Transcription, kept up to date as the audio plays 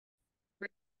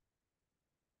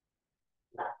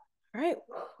All right,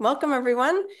 welcome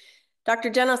everyone. Dr.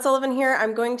 Jen O'Sullivan here.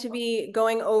 I'm going to be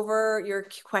going over your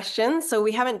questions. So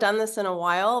we haven't done this in a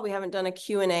while. We haven't done a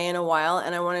Q&A in a while,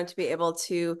 and I wanted to be able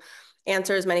to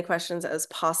answer as many questions as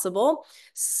possible.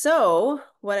 So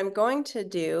what I'm going to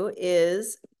do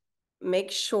is make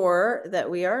sure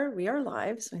that we are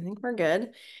live. So I think we're good.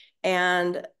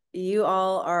 And you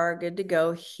all are good to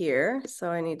go here. So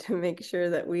I need to make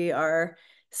sure that we are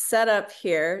set up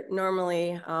here.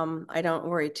 Normally, I don't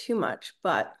worry too much,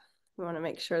 but we want to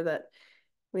make sure that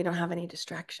we don't have any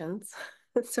distractions.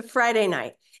 It's a Friday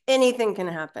night. Anything can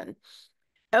happen.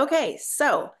 Okay,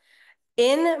 so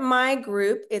in my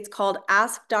group, it's called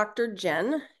Ask Dr.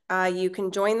 Jen. You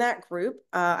can join that group.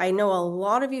 I know a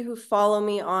lot of you who follow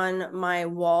me on my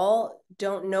wall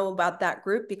don't know about that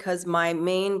group because my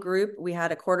main group, we had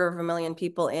 250,000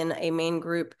 people in a main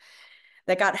group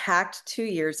that got hacked 2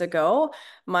 years ago.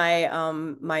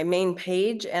 My main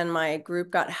page and my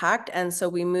group got hacked, and so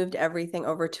we moved everything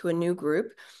over to a new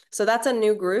group. So that's a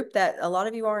new group that a lot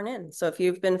of you aren't in. So if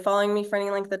you've been following me for any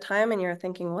length of time and you're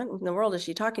thinking, what in the world is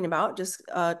she talking about? Just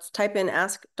type in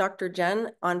Ask Dr.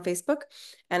 Jen on Facebook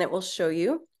and it will show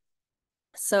you.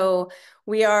 So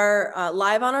we are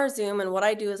live on our Zoom, and what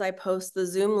I do is I post the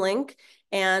Zoom link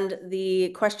and the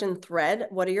question thread.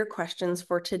 What are your questions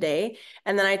for today?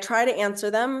 And then I try to answer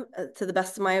them to the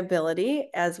best of my ability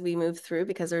as we move through,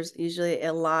 because there's usually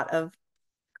a lot of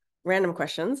random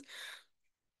questions.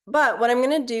 But what I'm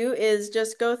going to do is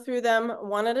just go through them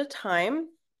one at a time.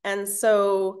 And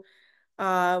so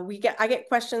I get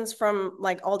questions from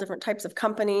like all different types of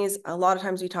companies. A lot of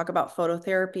times we talk about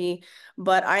phototherapy,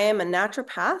 but I am a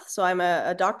naturopath. So I'm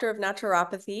a doctor of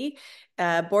naturopathy,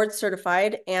 board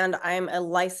certified, and I'm a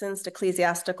licensed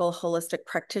ecclesiastical holistic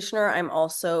practitioner. I'm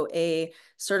also a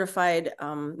certified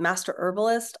master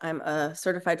herbalist. I'm a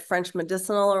certified French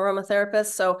medicinal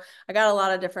aromatherapist. So I got a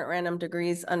lot of different random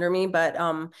degrees under me, but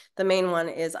the main one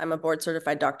is I'm a board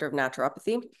certified doctor of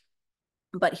naturopathy.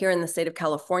 But here in the state of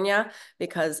California,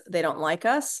 because they don't like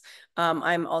us,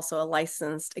 I'm also a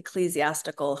licensed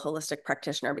ecclesiastical holistic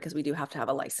practitioner because we do have to have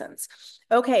a license.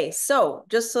 Okay, so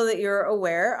just so that you're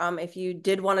aware, if you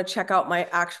did want to check out my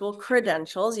actual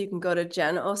credentials, you can go to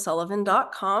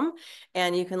jenosullivan.com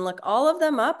and you can look all of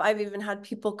them up. I've even had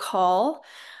people call.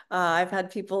 I've had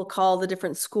people call the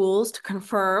different schools to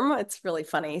confirm. It's really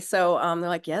funny. So they're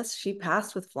like, yes, she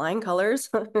passed with flying colors,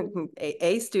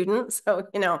 a student. So,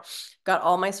 got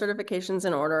all my certifications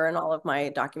in order and all of my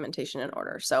documentation in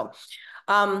order.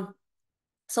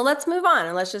 So let's move on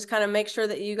and let's just kind of make sure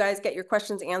that you guys get your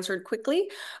questions answered quickly.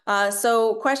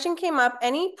 So question came up,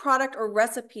 any product or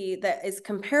recipe that is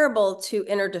comparable to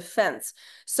Inner Defense.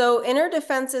 So Inner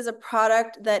Defense is a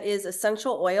product that is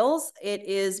essential oils. It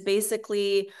is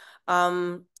basically,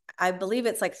 I believe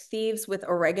it's like thieves with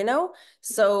oregano.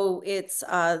 So it's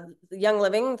Young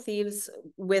Living thieves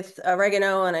with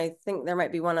oregano, and I think there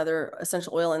might be one other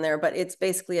essential oil in there, but it's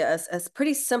basically a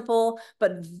pretty simple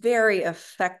but very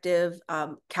effective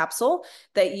capsule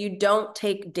that you don't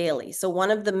take daily. So one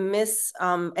of the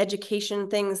miseducation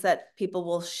things that people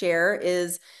will share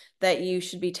is that you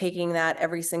should be taking that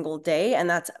every single day. And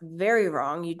that's very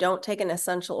wrong. You don't take an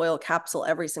essential oil capsule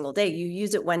every single day. You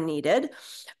use it when needed.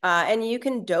 And you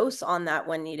can dose on that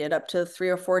when needed up to 3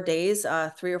 or 4 days,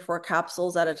 3 or 4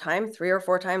 capsules at a time, 3 or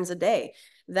 4 times a day.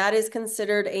 That is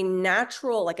considered a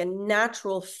natural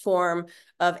form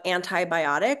of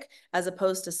antibiotic, as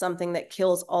opposed to something that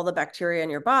kills all the bacteria in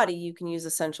your body. You can use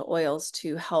essential oils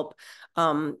to help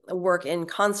work in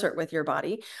concert with your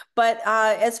body. But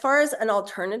as far as an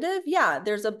alternative, yeah,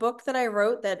 there's a book that I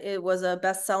wrote that it was a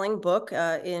best-selling book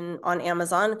on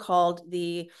Amazon called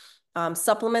the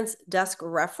Supplements Desk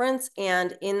Reference.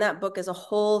 And in that book is a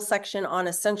whole section on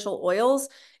essential oils,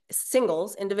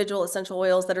 individual essential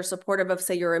oils that are supportive of,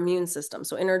 say, your immune system.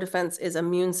 So Inner Defense is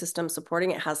immune system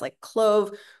supporting. It has like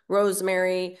clove,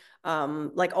 rosemary,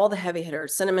 like all the heavy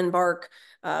hitters, cinnamon bark,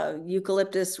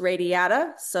 Eucalyptus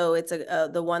radiata. So it's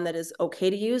the one that is okay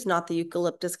to use, not the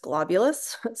Eucalyptus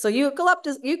globulus. So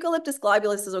Eucalyptus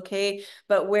globulus is okay,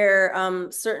 but where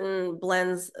certain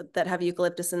blends that have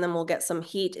eucalyptus in them will get some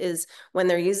heat is when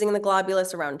they're using the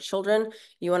globulus around children.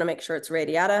 You want to make sure it's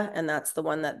radiata, and that's the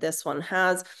one that this one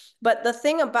has. But the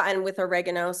thing about, and with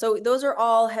oregano, so those are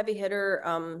all heavy hitter.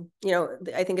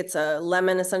 I think it's a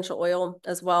lemon essential oil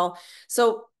as well.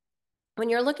 So when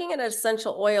you're looking at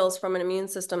essential oils from an immune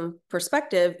system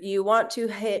perspective, you want to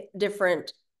hit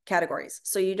different categories.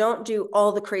 So you don't do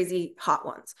all the crazy hot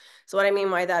ones. So what I mean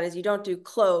by that is you don't do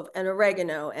clove and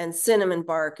oregano and cinnamon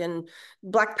bark and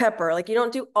black pepper. Like you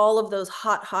don't do all of those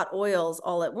hot oils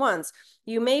all at once.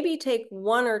 you maybe take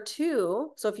one or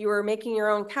two. So if you were making your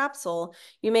own capsule,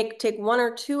 you take one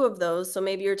or two of those. So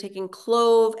maybe you're taking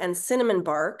clove and cinnamon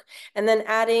bark, and then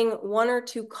adding one or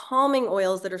two calming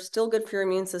oils that are still good for your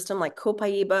immune system, like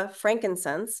copaiba,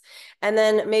 frankincense, and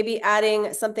then maybe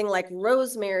adding something like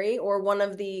rosemary or one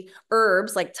of the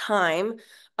herbs like thyme.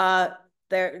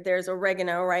 There's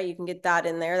oregano, right? You can get that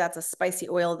in there. That's a spicy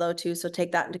oil though too, so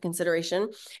take that into consideration.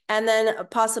 And then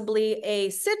possibly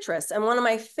a citrus. And one of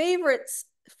my favorite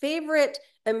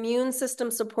immune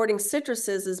system supporting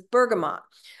citruses is bergamot.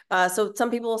 So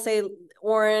some people will say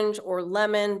orange or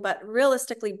lemon, but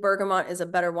realistically bergamot is a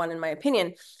better one in my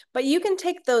opinion. But you can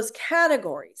take those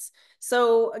categories.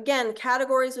 So again,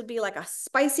 categories would be like a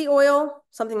spicy oil,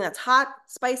 something that's hot,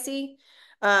 spicy,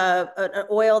 an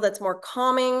oil that's more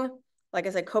calming, like I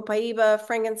said, copaiba,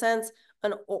 frankincense,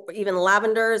 even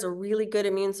lavender is a really good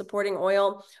immune supporting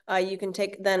oil. You can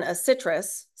take then a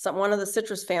citrus, one of the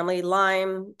citrus family,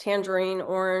 lime, tangerine,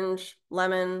 orange,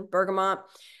 lemon, bergamot,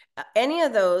 any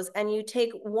of those, and you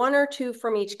take one or two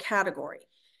from each category.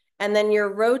 And then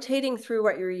you're rotating through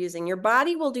what you're using. Your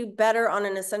body will do better on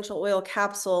an essential oil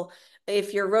capsule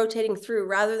if you're rotating through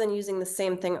rather than using the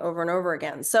same thing over and over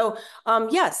again. So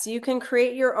yes, you can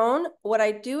create your own. What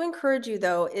I do encourage you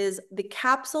though is the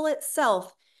capsule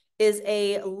itself is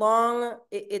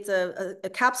it's a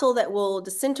capsule that will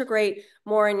disintegrate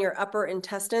more in your upper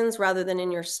intestines rather than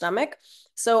in your stomach.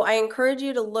 So I encourage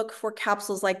you to look for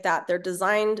capsules like that. They're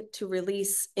designed to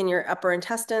release in your upper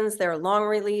intestines. They're long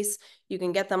release. You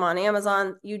can get them on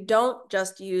Amazon. You don't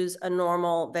just use a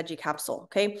normal veggie capsule,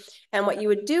 okay? And what you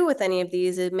would do with any of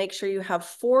these is make sure you have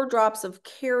 4 drops of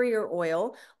carrier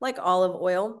oil, like olive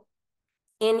oil,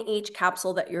 in each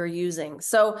capsule that you're using.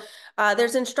 So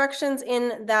there's instructions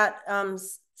in that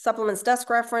supplements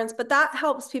desk reference, but that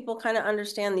helps people kind of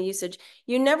understand the usage.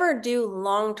 You never do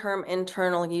long-term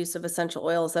internal use of essential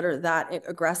oils that are that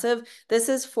aggressive. This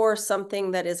is for something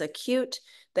that is acute,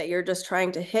 that you're just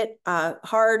trying to hit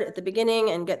hard at the beginning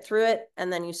and get through it,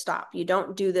 and then you stop. You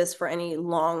don't do this for any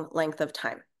long length of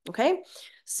time, okay?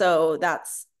 So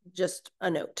that's just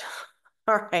a note.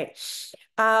 All right.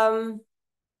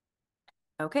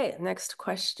 Okay, next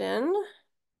question.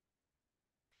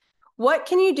 What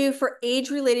can you do for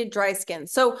age-related dry skin?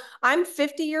 So I'm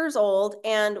 50 years old,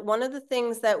 and one of the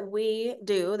things that we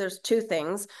do, there's 2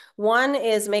 things. One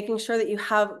is making sure that you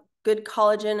have good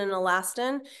collagen and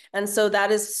elastin. And so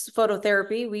that is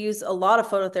phototherapy. We use a lot of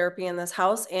phototherapy in this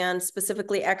house, and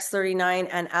specifically X39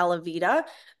 and Alavita.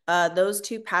 Those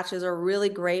 2 patches are really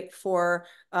great for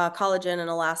collagen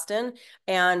and elastin,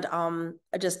 and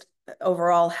just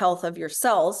overall health of your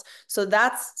cells. So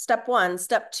that's step 1.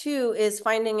 Step 2 is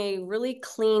finding a really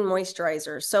clean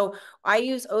moisturizer. So I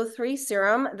use O3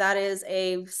 serum. That is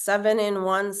a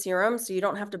 7-in-1 serum. So you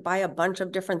don't have to buy a bunch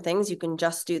of different things. You can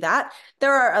just do that.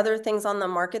 There are other things on the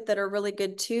market that are really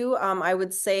good too. I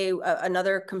would say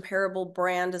another comparable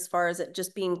brand as far as it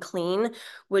just being clean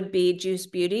would be Juice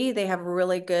Beauty. They have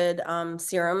really good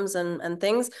serums and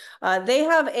things. They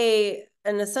have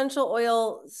an essential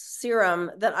oil serum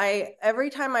that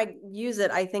every time I use it,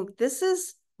 I think this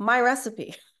is my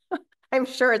recipe. I'm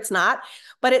sure it's not,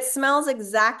 but it smells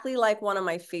exactly like one of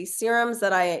my face serums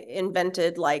that I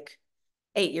invented like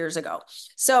 8 years ago.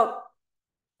 So,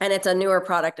 and it's a newer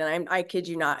product, and I kid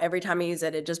you not, every time I use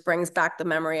it, it just brings back the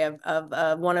memory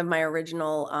of one of my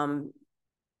original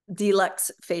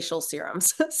deluxe facial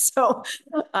serums. So,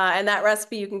 and that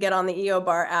recipe you can get on the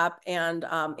EOBar app, and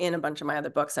in a bunch of my other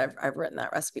books, I've written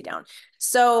that recipe down.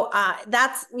 So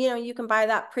that's, you can buy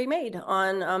that pre-made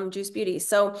on Juice Beauty.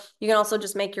 So you can also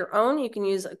just make your own. You can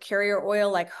use a carrier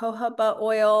oil like jojoba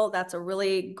oil. That's a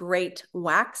really great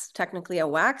wax, technically a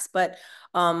wax, but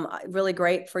really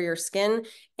great for your skin.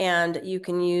 And you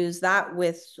can use that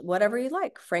with whatever you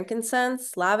like: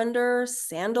 frankincense, lavender,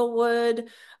 sandalwood,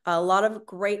 a lot of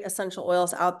great essential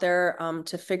oils out there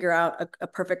to figure out a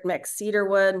perfect mix.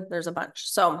 Cedarwood, there's a bunch.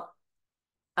 So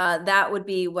that would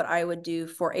be what I would do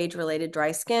for age-related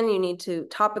dry skin. You need to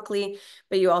topically,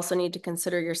 but you also need to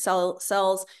consider your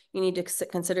cells. You need to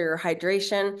consider your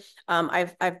hydration.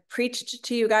 I've preached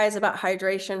to you guys about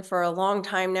hydration for a long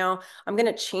time now. I'm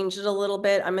going to change it a little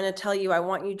bit. I'm going to tell you I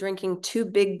want you drinking 2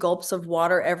 big gulps of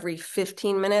water every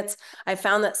 15 minutes. I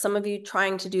found that some of you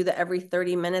trying to do the every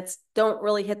 30 minutes don't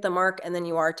really hit the mark, and then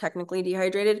you are technically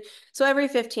dehydrated. So every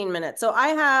 15 minutes. So I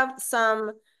have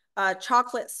some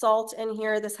chocolate salt in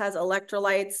here. This has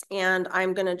electrolytes, and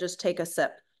I'm going to just take a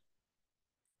sip.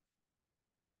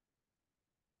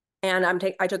 And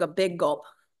I took a big gulp.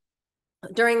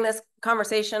 During this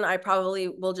conversation, I probably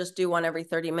will just do one every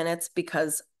 30 minutes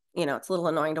because, it's a little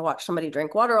annoying to watch somebody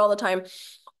drink water all the time.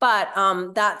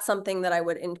 But that's something that I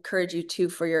would encourage you to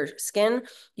for your skin.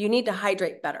 You need to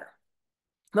hydrate better.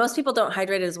 Most people don't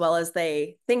hydrate as well as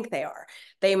they think they are.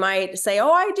 They might say,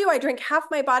 oh, I do. I drink half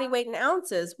my body weight in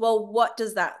ounces. Well, what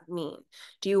does that mean?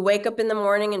 Do you wake up in the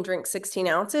morning and drink 16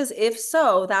 ounces? If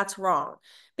so, that's wrong,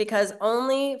 because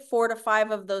only 4 to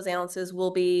 5 of those ounces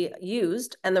will be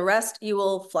used and the rest you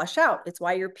will flush out. It's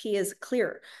why your pee is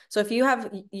clear. So if you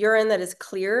have urine that is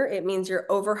clear, it means you're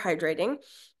overhydrating.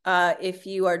 If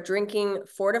you are drinking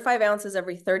 4 to 5 ounces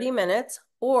every 30 minutes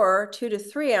or 2 to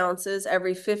 3 ounces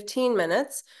every 15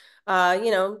 minutes,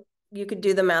 you could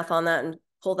do the math on that and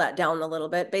pull that down a little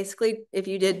bit. Basically, if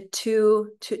you did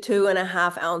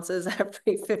 2.5 ounces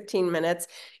every 15 minutes,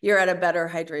 you're at a better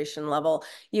hydration level.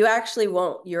 You actually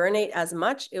won't urinate as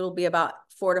much. It will be about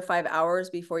 4 to 5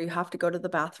 hours before you have to go to the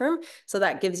bathroom. So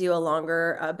that gives you a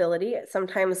longer ability.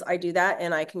 Sometimes I do that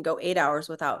and I can go 8 hours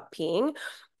without peeing,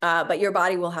 but your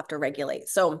body will have to regulate.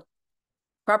 So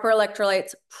proper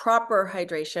electrolytes, proper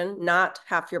hydration, not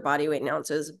half your body weight in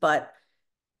ounces, but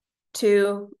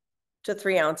 2 to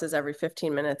 3 ounces every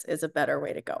 15 minutes is a better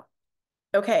way to go.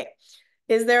 Okay.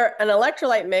 Is there an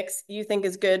electrolyte mix you think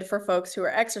is good for folks who are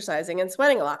exercising and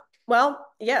sweating a lot? Well,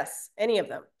 yes, any of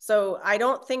them. So I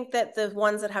don't think that the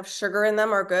ones that have sugar in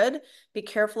them are good. Be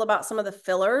careful about some of the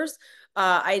fillers.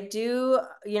 I've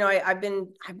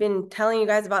been telling you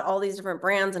guys about all these different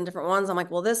brands and different ones. I'm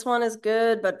like, well, this one is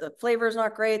good, but the flavor is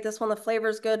not great. This one, the flavor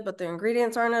is good, but the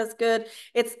ingredients aren't as good.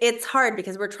 It's hard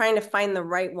because we're trying to find the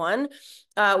right one.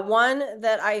 One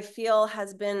that I feel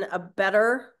has been a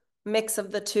better mix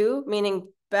of the two, meaning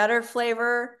better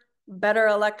flavor, better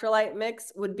electrolyte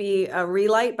mix, would be a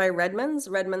Relight by Redmond's.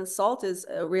 Redmond's salt is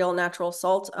a real natural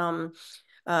salt,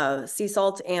 sea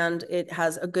salt, and it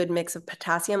has a good mix of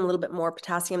potassium, a little bit more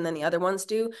potassium than the other ones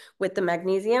do with the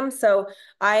magnesium. So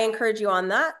I encourage you on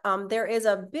that. There is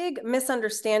a big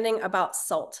misunderstanding about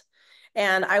salt.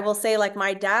 And I will say, like,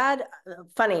 my dad,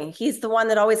 funny, he's the one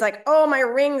that always like, oh, my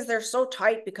rings, they're so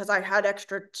tight because I had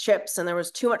extra chips and there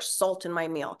was too much salt in my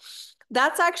meal.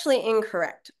 That's actually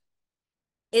incorrect.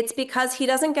 It's because he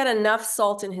doesn't get enough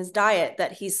salt in his diet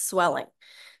that he's swelling.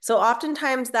 So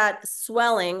oftentimes that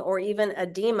swelling or even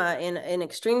edema in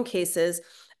extreme cases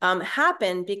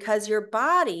happen because your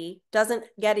body doesn't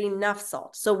get enough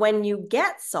salt. So when you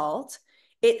get salt,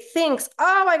 it thinks,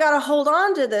 oh, I got to hold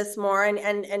on to this more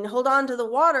and hold on to the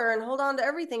water and hold on to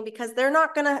everything because they're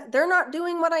not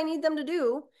doing what I need them to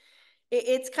do.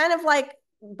 It's kind of like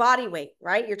body weight,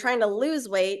 right? You're trying to lose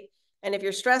weight. And if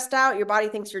you're stressed out, your body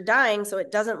thinks you're dying, so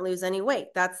it doesn't lose any weight.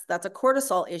 That's a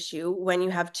cortisol issue. When you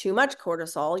have too much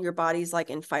cortisol, your body's like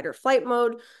in fight or flight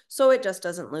mode, so it just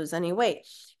doesn't lose any weight.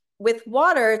 With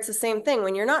water, it's the same thing.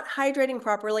 When you're not hydrating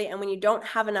properly and when you don't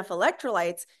have enough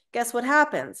electrolytes, guess what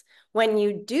happens? When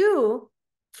you do,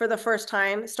 for the first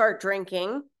time, start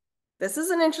drinking, this is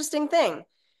an interesting thing.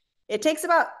 It takes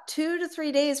about 2 to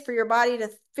 3 days for your body to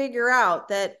figure out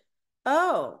that,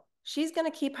 oh, she's going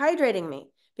to keep hydrating me.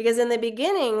 Because in the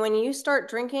beginning, when you start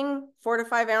drinking 4 to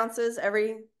 5 ounces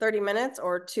every 30 minutes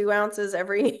or 2 ounces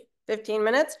every 15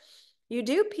 minutes, you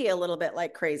do pee a little bit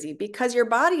like crazy because your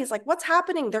body is like, what's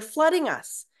happening? They're flooding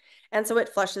us. And so it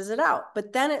flushes it out.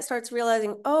 But then it starts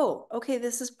realizing, oh, okay,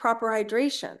 this is proper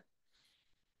hydration.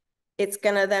 It's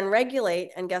going to then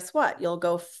regulate. And guess what? You'll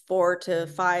go 4 to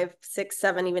 5, 6,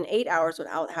 7, even 8 hours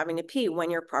without having to pee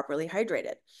when you're properly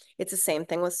hydrated. It's the same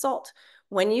thing with salt.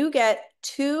 When you get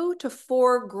 2 to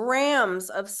 4 grams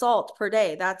of salt per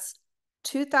day, that's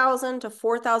 2,000 to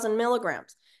 4,000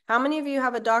 milligrams. How many of you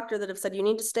have a doctor that have said you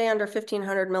need to stay under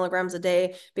 1,500 milligrams a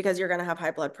day because you're going to have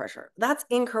high blood pressure? That's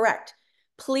incorrect.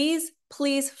 Please,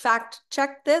 please fact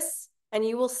check this and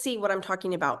you will see what I'm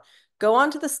talking about. Go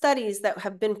on to the studies that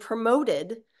have been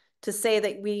promoted to say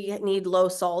that we need low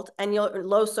salt and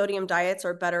low sodium diets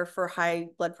are better for high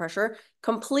blood pressure.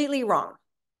 Completely wrong.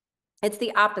 It's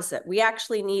the opposite. We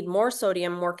actually need more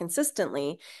sodium more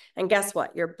consistently. And guess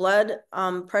what? Your blood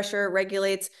pressure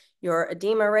regulates, your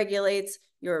edema regulates,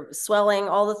 your swelling,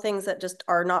 all the things that just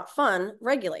are not fun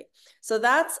regulate. So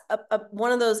that's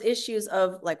one of those issues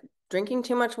of like drinking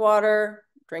too much water,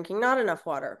 drinking not enough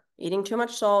water, eating too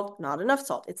much salt, not enough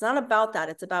salt. It's not about that.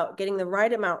 It's about getting the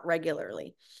right amount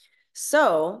regularly.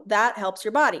 So that helps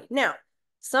your body. Now,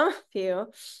 some of you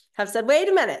have said, wait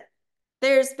a minute.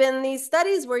 There's been these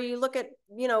studies where you look at,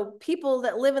 people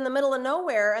that live in the middle of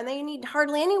nowhere and they need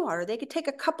hardly any water. They could take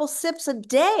a couple sips a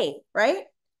day, right?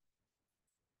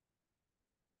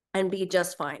 And be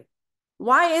just fine.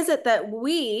 Why is it that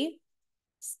we,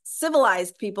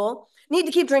 civilized people, need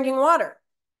to keep drinking water?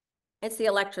 It's the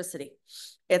electricity.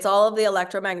 It's all of the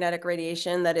electromagnetic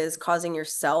radiation that is causing your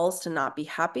cells to not be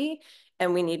happy,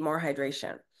 and we need more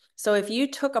hydration. So if you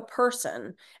took a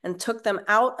person and took them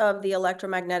out of the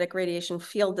electromagnetic radiation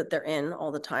field that they're in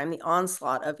all the time, the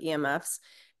onslaught of EMFs,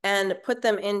 and put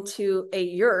them into a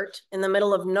yurt in the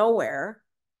middle of nowhere,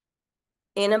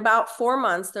 in about 4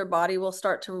 months, their body will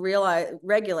start to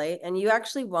regulate, and you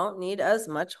actually won't need as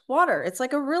much water. It's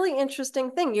like a really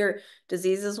interesting thing. Your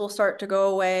diseases will start to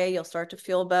go away. You'll start to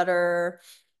feel better.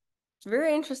 It's a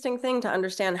very interesting thing to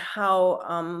understand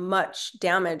how much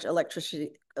damage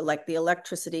electricity, like the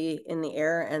electricity in the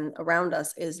air and around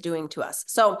us, is doing to us.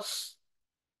 So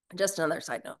just another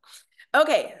side note.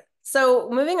 Okay, so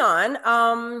moving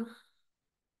on.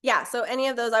 Yeah, so any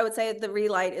of those, I would say the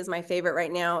Relight is my favorite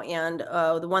right now. And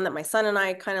the one that my son and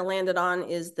I kind of landed on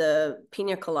is the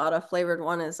Pina Colada flavored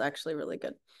one, is actually really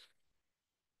good.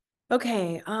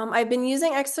 Okay, I've been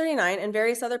using X39 and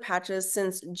various other patches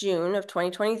since June of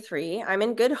 2023. I'm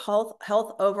in good health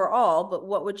overall, but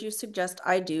what would you suggest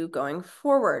I do going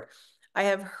forward? I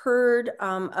have heard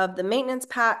of the maintenance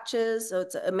patches, so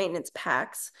it's a maintenance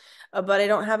packs, but I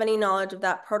don't have any knowledge of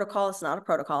that protocol. It's not a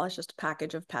protocol, it's just a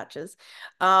package of patches.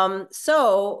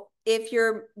 So if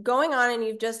you're going on and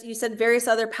you said various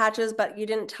other patches, but you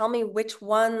didn't tell me which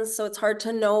ones, so it's hard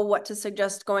to know what to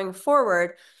suggest going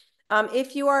forward.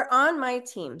 If you are on my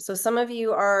team, so some of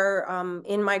you are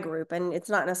in my group, and it's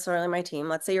not necessarily my team.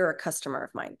 Let's say you're a customer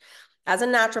of mine. As a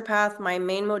naturopath, my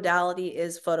main modality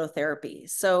is phototherapy.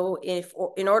 So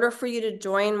in order for you to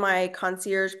join my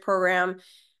concierge program,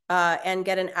 and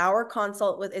get a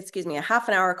half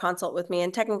an hour consult with me.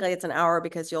 And technically it's an hour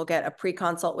because you'll get a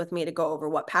pre-consult with me to go over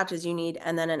what patches you need,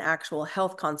 and then an actual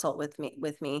health consult with me.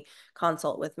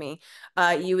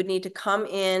 You would need to come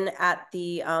in at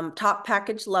the top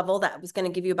package level. That was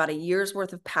going to give you about a year's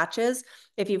worth of patches.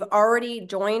 If you've already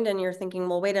joined and you're thinking,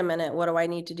 well, wait a minute, what do I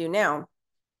need to do now?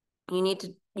 You need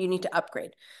to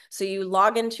upgrade. So you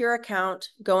log into your account,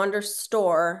 go under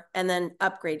store, and then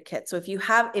upgrade kit. So if you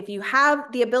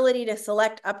have the ability to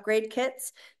select upgrade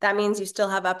kits, that means you still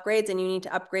have upgrades, and you need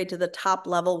to upgrade to the top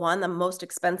level one, the most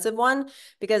expensive one,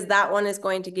 because that one is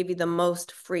going to give you the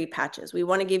most free patches. We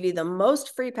want to give you the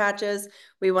most free patches.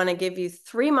 We want to give you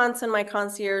 3 months in my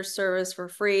concierge service for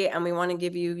free, and we want to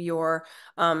give you your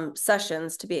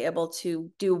sessions to be able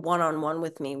to do one-on-one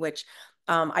with me, which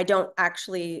I don't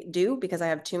actually do because I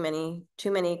have too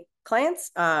many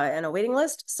clients and a waiting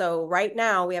list. So right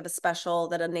now we have a special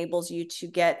that enables you to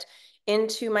get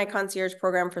into my concierge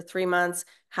program for 3 months,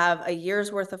 have a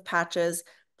year's worth of patches,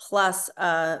 plus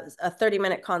a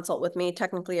 30-minute consult with me,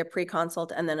 technically a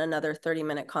pre-consult, and then another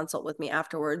 30-minute consult with me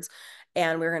afterwards.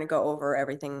 And we're going to go over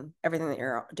everything that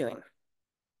you're doing.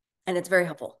 And it's very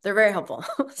helpful. They're very helpful.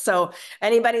 So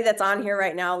anybody that's on here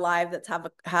right now live that's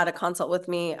had a consult with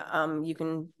me, you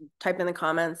can type in the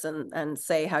comments and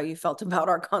say how you felt about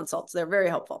our consults. They're very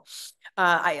helpful.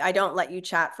 I don't let you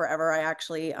chat forever. I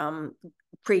actually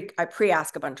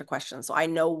pre-ask a bunch of questions. So I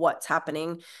know what's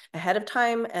happening ahead of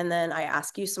time. And then I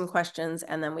ask you some questions,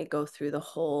 and then we go through the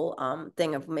whole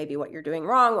thing of maybe what you're doing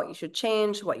wrong, what you should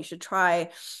change, what you should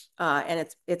try. And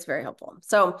it's very helpful.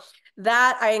 So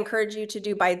that I encourage you to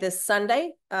do by this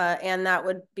Sunday. And that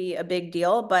would be a big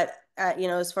deal. But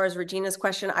as far as Regina's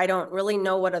question, I don't really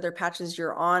know what other patches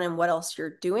you're on and what else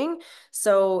you're doing.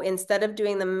 So instead of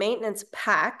doing the maintenance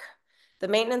pack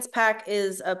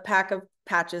is a pack of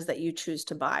patches that you choose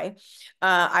to buy.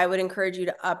 I would encourage you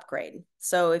to upgrade.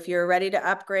 So if you're ready to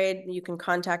upgrade, you can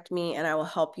contact me and I will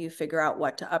help you figure out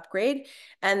what to upgrade.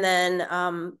 And then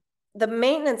the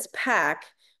maintenance pack,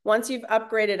 once you've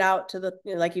upgraded out to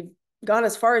you've gone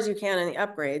as far as you can in the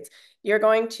upgrades, you're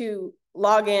going to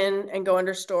log in and go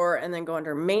under store and then go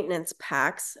under maintenance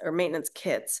packs or maintenance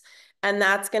kits. And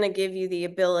that's going to give you the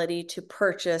ability to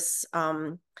purchase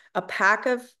a pack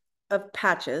of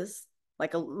patches,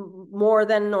 like more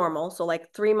than normal. So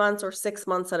like 3 months or 6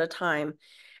 months at a time.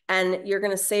 And you're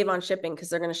going to save on shipping because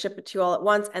they're going to ship it to you all at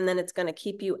once. And then it's going to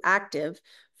keep you active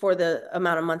for the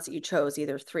amount of months that you chose,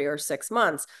 either 3 or 6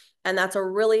 months. And that's a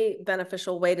really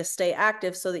beneficial way to stay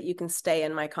active so that you can stay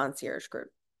in my concierge group.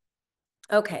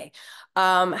 Okay,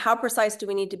 how precise do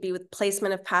we need to be with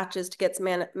placement of patches to get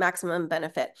maximum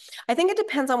benefit? I think it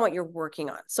depends on what you're working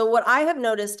on. So what I have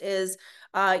noticed is,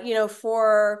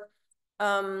 for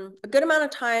a good amount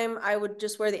of time, I would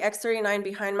just wear the X39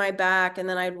 behind my back, and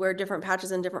then I'd wear different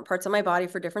patches in different parts of my body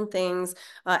for different things,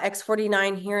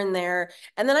 X49 here and there.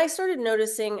 And then I started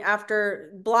noticing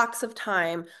after blocks of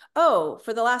time,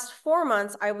 for the last 4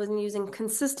 months, I was using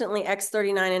consistently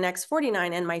X39 and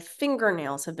X49, and my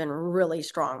fingernails have been really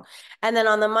strong. And then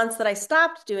on the months that I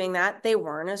stopped doing that, they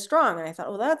weren't as strong. And I thought,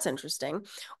 well, that's interesting.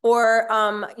 Or,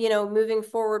 moving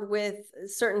forward with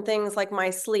certain things like my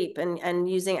sleep and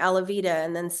using Alavida Alavita,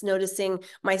 and then noticing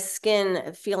my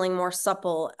skin feeling more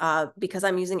supple because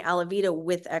I'm using Alavita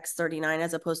with X39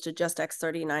 as opposed to just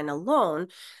X39 alone.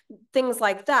 Things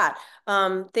like that.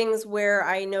 Things where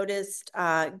I noticed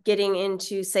getting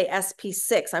into, say,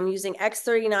 SP6. I'm using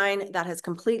X39 that has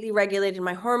completely regulated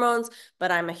my hormones,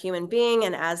 but I'm a human being,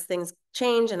 and as things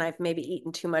change and I've maybe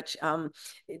eaten too much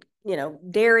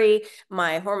dairy,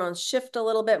 my hormones shift a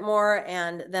little bit more,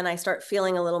 and then I start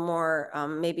feeling a little more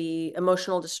maybe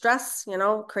emotional distress,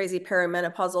 crazy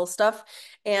perimenopausal stuff.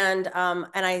 And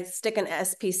I stick an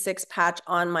SP6 patch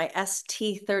on my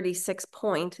ST36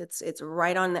 point. It's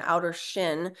right on the outer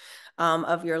shin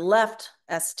of your left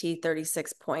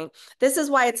ST36 point. This is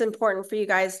why it's important for you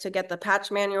guys to get the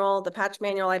patch manual. The patch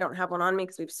manual, I don't have one on me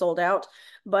because we've sold out,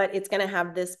 but it's going to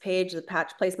have this page, the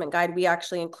patch placement guide. We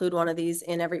actually include one of these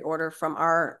in every order from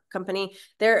our company.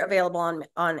 They're available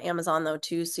on Amazon though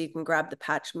too, so you can grab the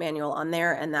patch manual on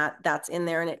there, and that's in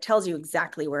there, and it tells you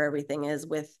exactly where everything is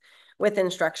with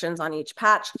instructions on each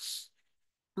patch.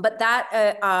 But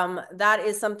that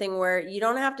is something where you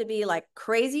don't have to be like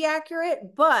crazy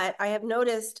accurate, but I have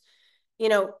noticed,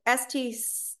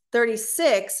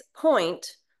 ST36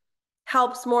 point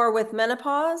helps more with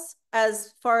menopause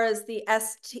as far as the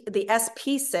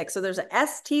SP6. So there's an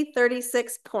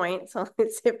ST36 point. So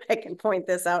let's see if I can point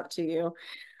this out to you.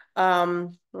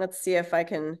 Let's see if I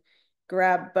can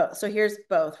grab both. So here's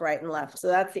both, right and left. So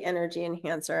that's the energy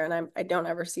enhancer, and I don't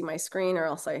ever see my screen or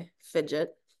else I fidget.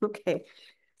 Okay.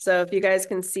 So if you guys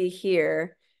can see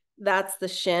here, that's the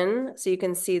shin. So you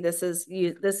can see this is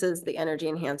the energy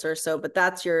enhancer. So, but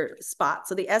that's your spot.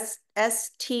 So the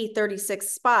ST36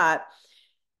 spot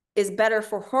is better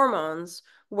for hormones,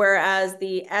 whereas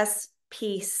the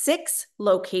SP6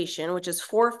 location, which is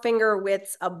 4 finger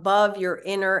widths above your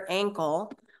inner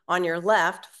ankle on your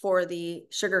left, for the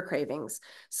sugar cravings.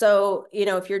 So,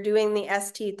 if you're doing the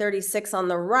ST36 on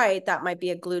the right, that might be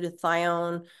a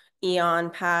glutathione Eon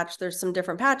patch. There's some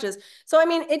different patches. So, I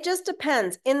mean, it just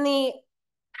depends. In the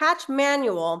patch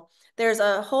manual, there's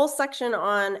a whole section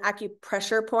on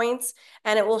acupressure points,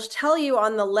 and it will tell you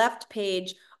on the left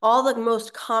page all the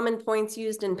most common points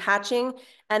used in patching,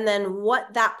 and then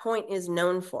what that point is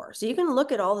known for. So you can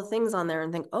look at all the things on there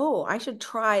and think, oh, I should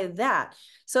try that.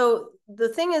 So the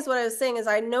thing is, what I was saying is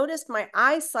I noticed my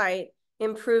eyesight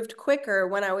improved quicker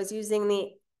when I was using the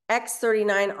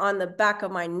X39 on the back of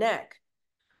my neck.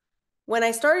 When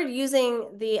I started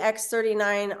using the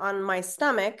X39 on my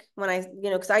stomach,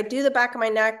 because I do the back of my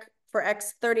neck for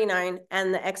X39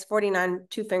 and the X49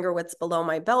 2 finger widths below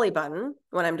my belly button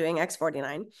when I'm doing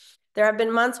X49. There have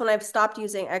been months when I've stopped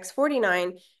using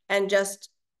X49 and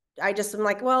I just am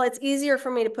like, well, it's easier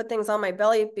for me to put things on my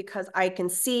belly because I can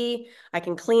see, I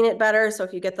can clean it better. So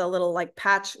if you get the little like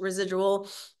patch residual,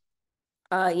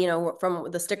 from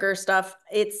the sticker stuff,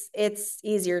 it's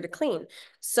easier to clean.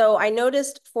 So I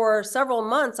noticed for several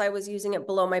months I was using it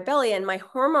below my belly, and my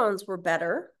hormones were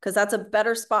better because that's a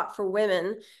better spot for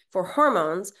women for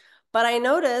hormones. But I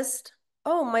noticed,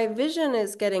 oh, my vision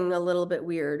is getting a little bit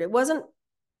weird. It was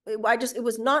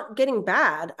not getting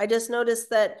bad. I just noticed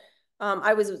that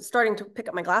I was starting to pick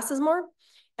up my glasses more.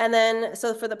 And then,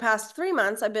 so for the past 3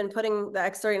 months, I've been putting the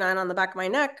X39 on the back of my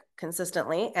neck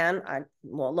consistently. And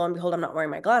lo and behold, I'm not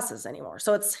wearing my glasses anymore.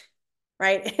 So it's,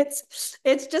 right.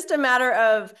 It's just a matter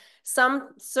of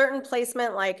some certain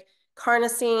placement, like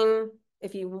carnosine.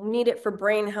 If you need it for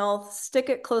brain health, stick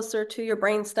it closer to your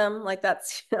brainstem. Like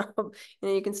that's,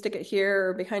 you can stick it here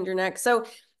or behind your neck. So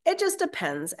it just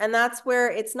depends. And that's where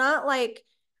it's not like,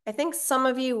 I think some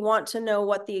of you want to know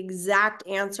what the exact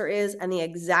answer is and the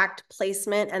exact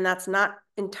placement, and that's not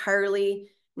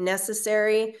entirely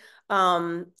necessary.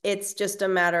 It's just a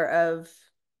matter of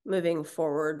moving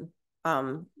forward,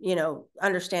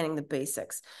 understanding the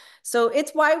basics. So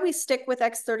it's why we stick with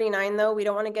X39 though. We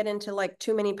don't want to get into like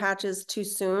too many patches too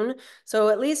soon. So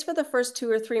at least for the first 2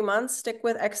 or 3 months, stick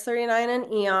with X39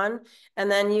 and Eon,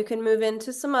 and then you can move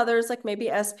into some others like maybe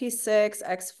SP6,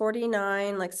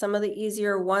 X49, like some of the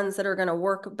easier ones that are going to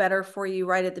work better for you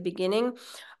right at the beginning.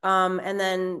 And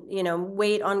then,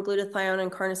 wait on glutathione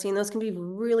and carnosine. Those can be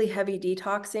really heavy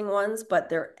detoxing ones, but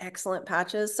they're excellent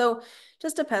patches. So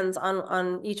just depends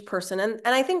on each person. And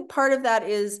I think part of that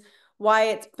is why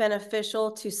it's beneficial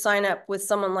to sign up with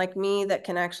someone like me that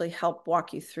can actually help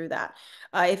walk you through that.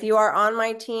 If you are on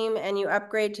my team and you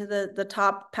upgrade to the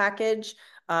top package,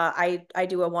 I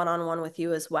do a one-on-one with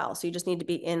you as well. So you just need to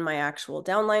be in my actual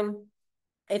downline.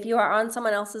 If you are on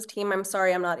someone else's team, I'm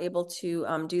sorry, I'm not able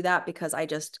to do that because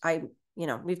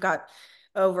we've got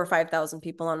over 5,000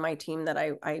 people on my team that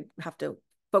I have to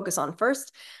focus on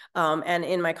first. And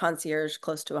in my concierge,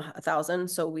 close to 1,000.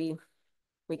 So we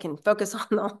we can focus on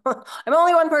the, I'm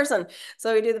only one person,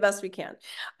 so we do the best we can.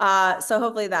 So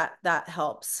hopefully that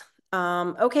helps.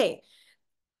 Okay.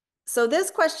 So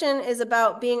this question is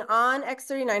about being on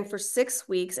X39 for 6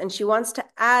 weeks, and she wants to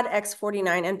add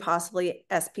X49 and possibly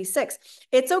SP6.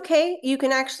 It's okay. You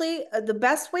can actually, the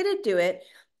best way to do it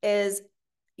is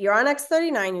you're on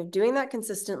X39, you're doing that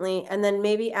consistently, and then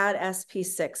maybe add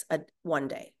SP6 one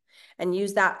day and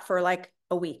use that for like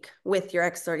a week with your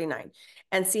X39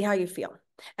 and see how you feel.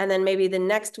 And then maybe the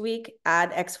next week,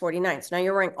 add X49. So now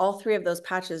you're wearing all 3 of those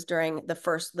patches during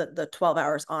the 12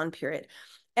 hours on period.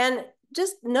 And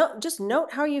just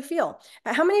note how you feel.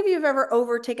 How many of you have ever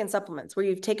overtaken supplements where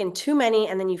you've taken too many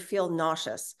and then you feel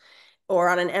nauseous or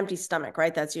on an empty stomach,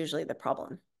 right? That's usually the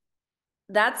problem.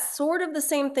 That's sort of the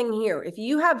same thing here. If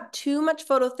you have too much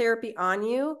phototherapy on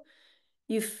you,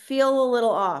 you feel a little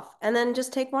off, and then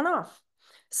just take one off.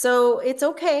 So it's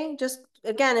okay. Just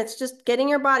again, it's just getting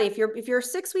your body. If you're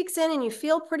 6 weeks in and you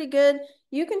feel pretty good,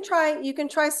 you can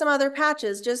try some other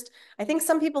patches. Just I think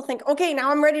some people think, okay,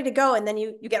 now I'm ready to go, and then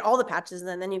you get all the patches,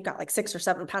 and then you've got like 6 or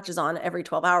 7 patches on every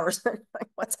 12 hours. Like,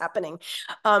 what's happening?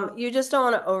 You just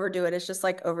don't want to overdo it. It's just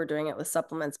like overdoing it with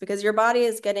supplements because your body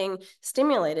is getting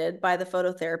stimulated by the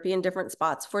phototherapy in different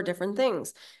spots for different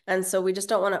things. And so we just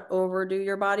don't want to overdo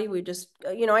your body. We just,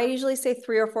 I usually say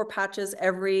 3 or 4 patches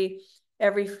every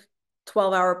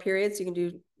 12-hour period. So you can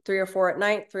do 3 or 4 at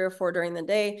night, 3 or 4 during the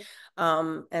day,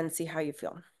 and see how you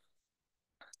feel.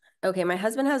 Okay, my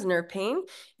husband has nerve pain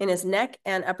in his neck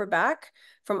and upper back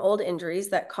from old injuries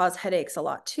that cause headaches a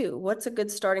lot too. What's a good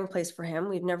starting place for him?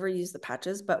 We've never used the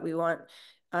patches, but we want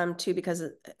to because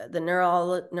the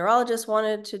neurologist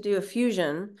wanted to do a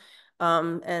fusion,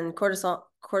 and cortisone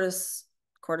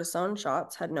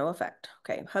shots had no effect.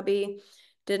 Okay, hubby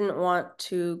didn't want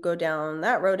to go down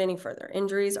that road any further.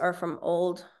 Injuries are from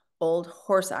old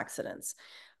horse accidents.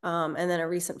 And then a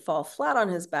recent fall flat on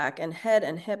his back and head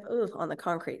and hip on the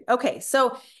concrete. Okay,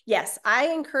 so yes, I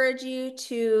encourage you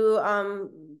to,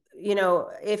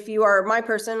 if you are my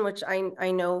person, which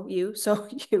I know you, so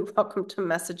you're welcome to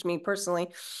message me personally.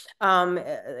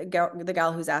 The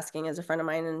gal who's asking is a friend of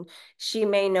mine, and she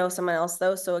may know someone else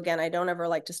though. So again, I don't ever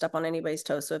like to step on anybody's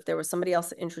toes. So if there was somebody else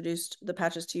that introduced the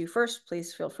patches to you first,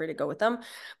 please feel free to go with them.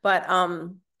 But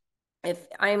if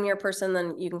I am your person,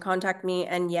 then you can contact me.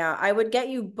 And yeah, I would get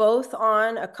you both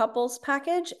on a couples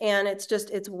package, and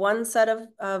it's one set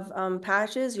of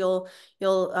patches. You'll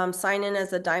sign in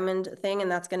as a diamond thing, and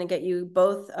that's going to get you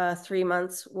both 3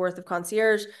 months worth of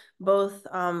concierge, both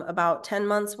about 10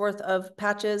 months worth of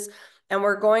patches. And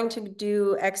we're going to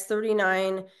do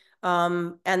X39.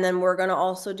 And then we're going to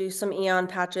also do some Eon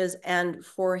patches, and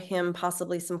for him,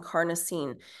 possibly some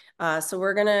carnosine. So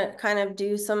we're going to kind of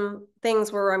do some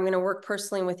things where I'm going to work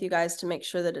personally with you guys to make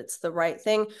sure that it's the right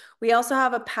thing. We also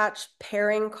have a patch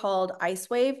pairing called Ice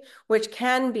Wave, which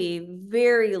can be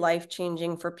very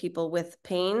life-changing for people with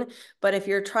pain. But if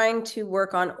you're trying to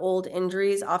work on old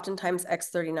injuries, oftentimes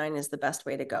X39 is the best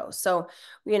way to go. So,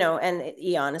 and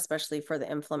Eon, especially for the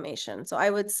inflammation. So I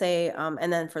would say,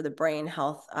 and then for the brain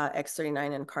health,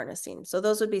 X39 and carnosine. So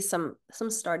those would be some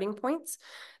starting points.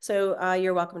 So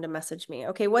you're welcome to message me.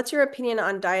 Okay, what's your opinion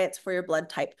on diets for your blood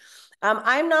type?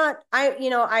 I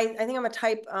think I'm a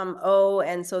type O,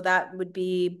 and so that would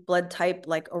be blood type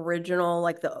like original,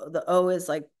 like the O is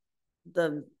like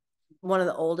the one of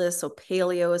the oldest. So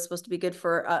paleo is supposed to be good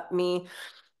for me.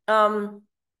 Part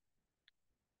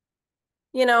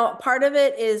of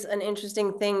it is an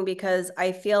interesting thing because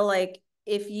I feel like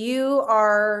if you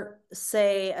are,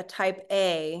 say, a type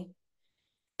A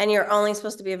and you're only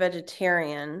supposed to be a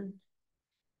vegetarian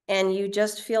and you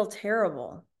just feel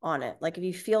terrible on it, like if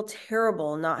you feel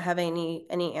terrible not having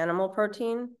any animal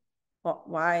protein, well,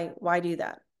 why do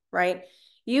that, right?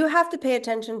 You have to pay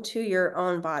attention to your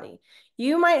own body.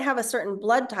 You might have a certain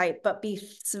blood type, but be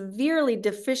severely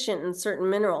deficient in certain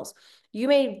minerals. You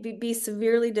may be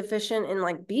severely deficient in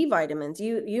like B vitamins.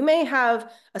 You may have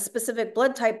a specific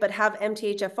blood type, but have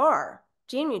MTHFR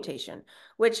gene mutation,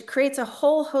 which creates a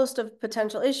whole host of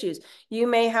potential issues. You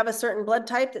may have a certain blood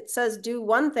type that says do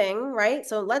one thing, right?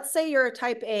 So let's say you're a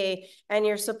type A and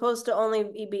you're supposed to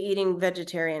only be eating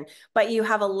vegetarian, but you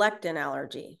have a lectin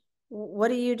allergy. What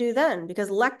do you do then? Because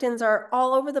lectins are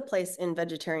all over the place in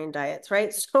vegetarian diets,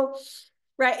 right? So,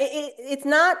 right, it's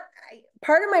not,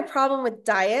 part of my problem with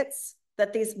diets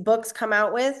that these books come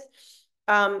out with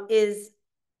is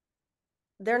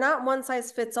they're not one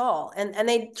size fits all. And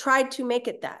they tried to make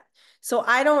it that. So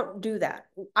I don't do that.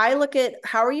 I look at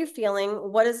how are you feeling?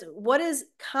 What is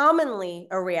commonly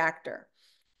a reactor?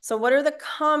 So what are the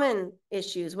common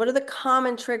issues? What are the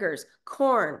common triggers?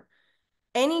 Corn,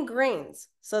 any grains.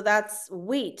 So that's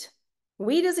wheat,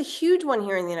 Wheat is a huge one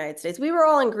here in the United States. We were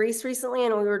all in Greece recently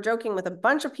and we were joking with a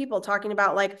bunch of people talking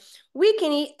about like, we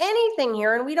can eat anything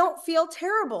here and we don't feel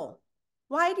terrible.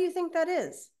 Why do you think that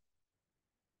is?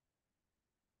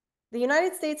 The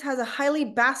United States has a highly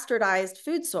bastardized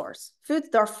food source.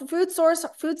 Our food source,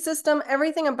 food system,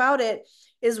 everything about it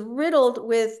is riddled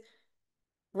with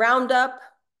Roundup,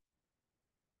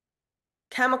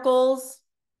 chemicals,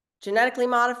 genetically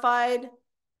modified.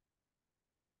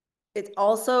 It's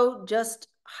also just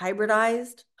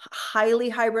hybridized, highly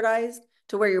hybridized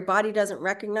to where your body doesn't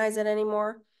recognize it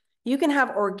anymore. You can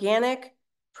have organic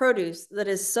produce that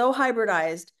is so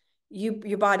hybridized,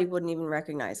 your body wouldn't even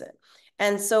recognize it.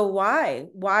 And so why?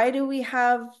 Why do we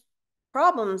have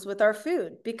problems with our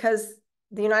food? Because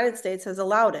the United States has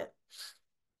allowed it.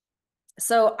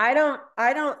 So I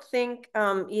don't think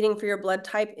eating for your blood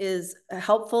type is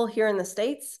helpful here in the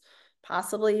States.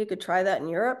 Possibly you could try that in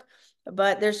Europe,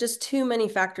 but there's just too many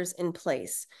factors in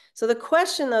place. So the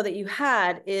question though that you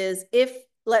had is if,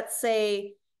 let's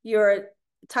say you're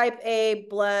type A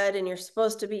blood and you're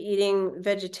supposed to be eating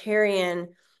vegetarian,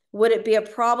 would it be a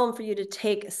problem for you to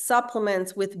take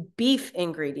supplements with beef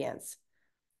ingredients?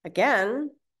 Again,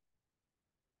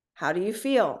 how do you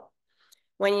feel?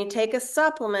 When you take a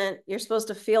supplement, you're supposed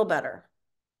to feel better.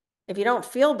 If you don't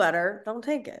feel better, don't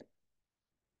take it.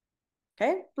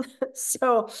 Okay?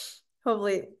 So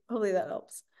hopefully that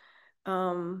helps.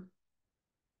 And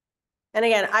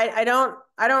again, I don't,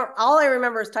 all I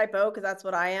remember is type O because that's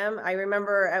what I am. I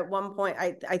remember at one point,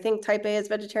 I think type A is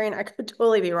vegetarian. I could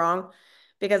totally be wrong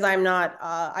because I'm not,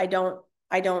 I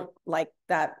don't like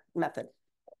that method.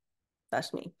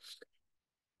 That's me.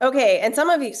 Okay. And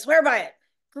some of you swear by it.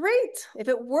 Great. If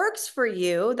it works for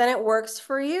you, then it works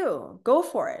for you. Go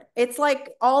for it. It's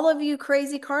like all of you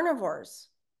crazy carnivores.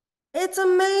 It's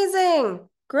amazing.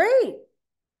 Great.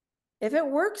 If it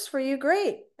works for you,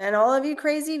 great. And all of you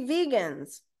crazy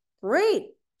vegans, great.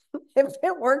 If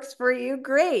it works for you,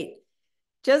 great.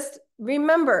 Just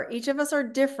remember, each of us are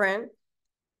different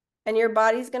and your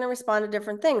body's going to respond to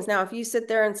different things. Now, if you sit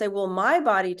there and say, well, my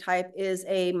body type is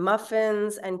a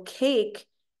muffins and cake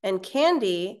and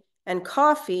candy and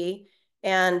coffee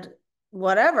and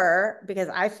whatever, because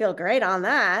I feel great on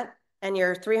that, and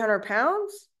you're 300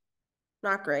 pounds,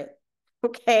 not great.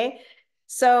 Okay.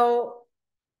 So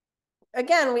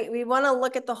again, we want to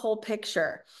look at the whole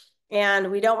picture and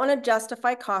we don't want to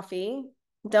justify coffee.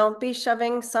 Don't be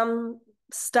shoving some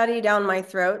study down my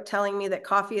throat telling me that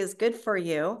coffee is good for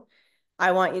you.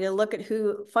 I want you to look at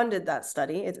who funded that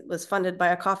study. It was funded by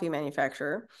a coffee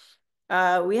manufacturer.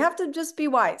 We have to just be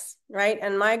wise, right?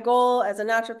 And my goal as a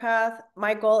naturopath,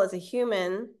 my goal as a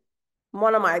human,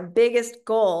 one of my biggest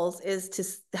goals is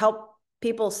to help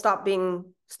people stop being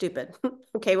stupid.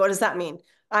 Okay, what does that mean?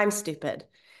 I'm stupid.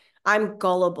 I'm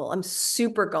gullible. I'm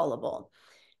super gullible.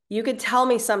 You could tell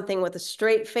me something with a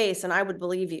straight face and I would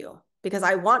believe you because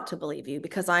I want to believe you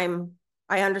because I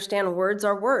understand words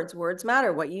are words. Words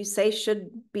matter. What you say should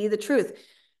be the truth,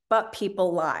 but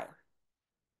people lie.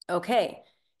 Okay.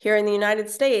 Here in the United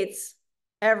States,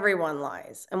 everyone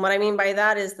lies. And what I mean by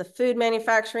that is the food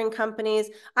manufacturing companies.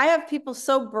 I have people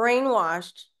so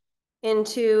brainwashed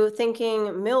into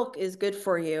thinking milk is good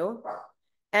for you.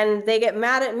 And they get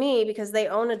mad at me because they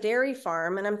own a dairy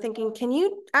farm. And I'm thinking, can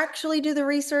you actually do the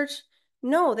research?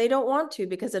 No, they don't want to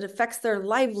because it affects their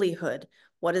livelihood.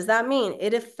 What does that mean?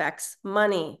 It affects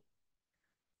money.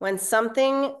 When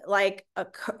something like a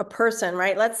person,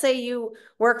 right? Let's say you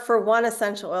work for one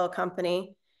essential oil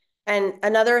company and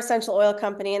another essential oil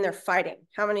company and they're fighting.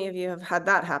 How many of you have had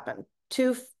that happen?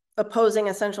 Two opposing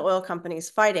essential oil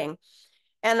companies fighting.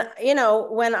 And, you know,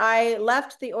 when I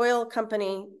left the oil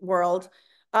company world,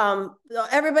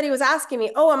 everybody was asking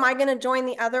me, oh, am I going to join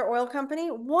the other oil company?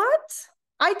 What?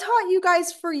 I taught you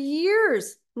guys for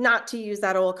years not to use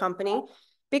that oil company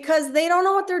because they don't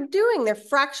know what they're doing. They're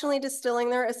fractionally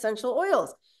distilling their essential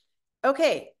oils.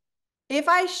 Okay, if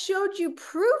I showed you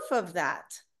proof of that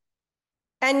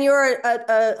and you're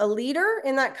a leader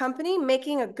in that company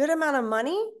making a good amount of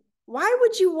money, why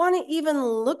would you want to even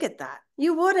look at that?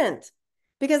 You wouldn't.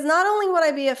 Because not only would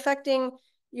I be affecting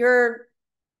your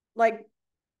like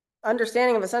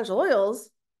understanding of essential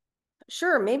oils,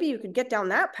 sure, maybe you could get down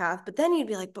that path, but then you'd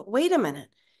be like, but wait a minute,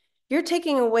 you're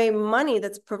taking away money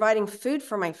that's providing food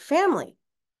for my family.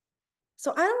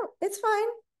 So it's fine.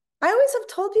 I always have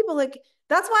told people like,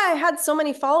 that's why I had so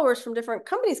many followers from different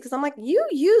companies because I'm like, you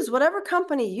use whatever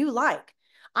company you like.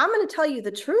 I'm going to tell you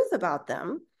the truth about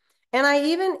them. And I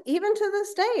even to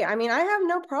this day, I mean, I have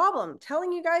no problem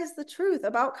telling you guys the truth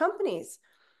about companies.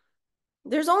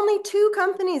 There's only two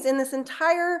companies in this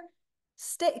entire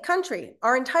country,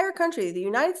 our entire country, the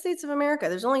United States of America,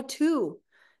 there's only 2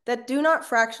 that do not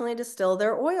fractionally distill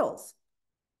their oils.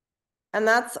 And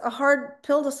that's a hard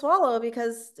pill to swallow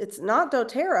because it's not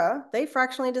doTERRA. They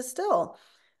fractionally distill.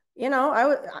 You know,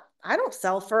 I don't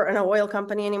sell for an oil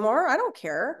company anymore. I don't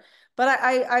care. But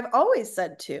I've always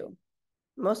said 2.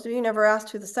 Most of you never asked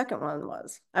who the second one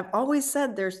was. I've always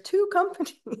said there's 2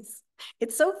 companies.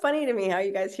 It's so funny to me how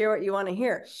you guys hear what you want to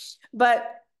hear. But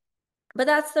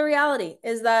that's the reality,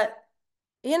 is that,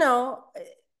 you know,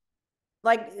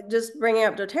 like just bringing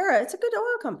up doTERRA, it's a good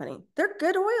oil company. They're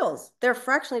good oils. They're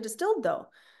fractionally distilled though.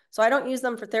 So I don't use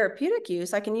them for therapeutic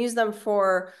use. I can use them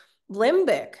for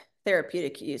limbic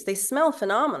therapeutic use. They smell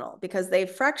phenomenal because they've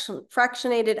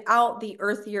fractionated out the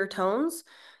earthier tones,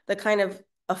 the kind of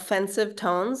offensive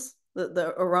tones,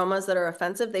 the aromas that are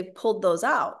offensive. They've pulled those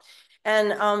out.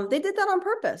 And they did that on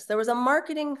purpose. There was a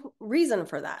marketing reason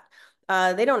for that.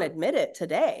 They don't admit it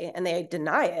today and they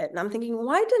deny it. And I'm thinking,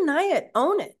 why deny it?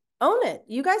 Own it. Own it.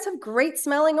 You guys have great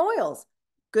smelling oils.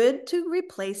 Good to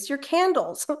replace your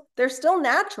candles. They're still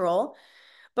natural,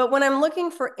 but when I'm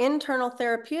looking for internal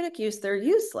therapeutic use, they're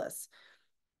useless.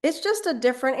 It's just a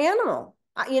different animal.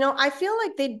 You know, I feel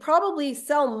like they'd probably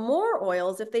sell more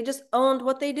oils if they just owned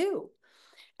what they do.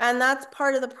 And that's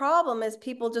part of the problem, is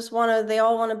people just they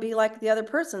all want to be like the other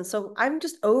person. So I'm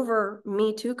just over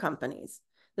Me Too companies.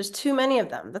 There's too many of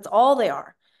them. That's all they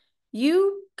are.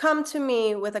 You come to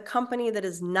me with a company that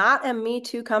is not a Me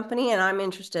Too company and I'm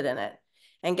interested in it.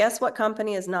 And guess what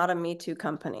company is not a Me Too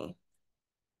company?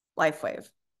 LifeWave.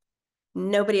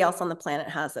 Nobody else on the planet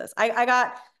has this. I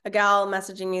got a gal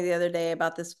messaging me the other day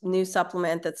about this new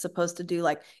supplement that's supposed to do,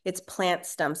 like, it's plant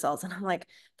stem cells. And I'm like,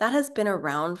 that has been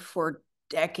around for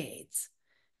decades.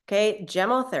 Okay,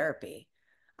 gemotherapy.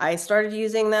 I started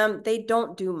using them. They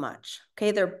don't do much.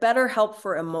 Okay, they're better help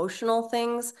for emotional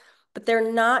things, but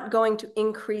they're not going to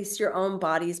increase your own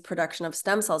body's production of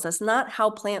stem cells. That's not how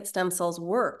plant stem cells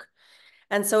work.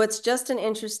 And so it's just an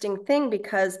interesting thing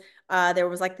because there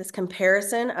was like this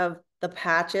comparison of the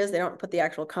patches. They don't put the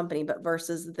actual company, but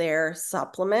versus their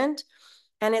supplement.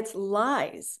 And it's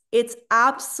lies. It's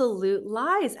absolute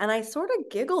lies. And I sort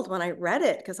of giggled when I read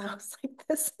it because I was like,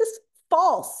 this is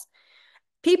false.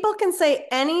 People can say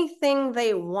anything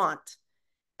they want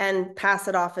and pass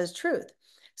it off as truth.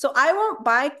 So I won't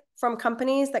buy from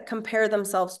companies that compare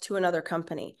themselves to another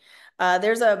company.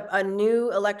 There's a new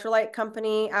electrolyte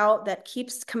company out that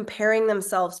keeps comparing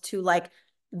themselves to, like,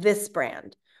 this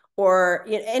brand, or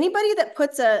anybody that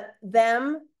puts a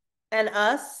them and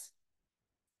us.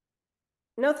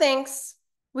 No thanks.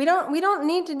 We don't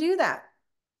need to do that.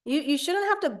 You shouldn't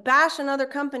have to bash another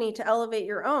company to elevate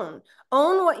your own.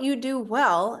 Own what you do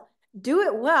well, do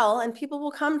it well, and people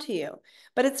will come to you.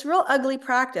 But it's real ugly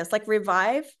practice. Like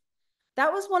Revive,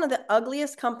 that was one of the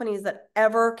ugliest companies that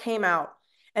ever came out.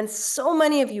 And so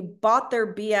many of you bought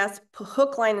their BS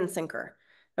hook, line, and sinker.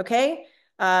 Okay?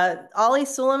 Ali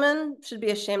Suleiman should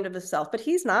be ashamed of himself, but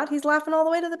he's not. He's laughing all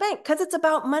the way to the bank because it's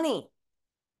about money.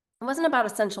 It wasn't about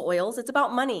essential oils. It's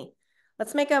about money.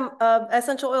 Let's make a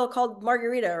essential oil called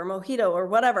margarita or mojito or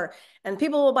whatever, and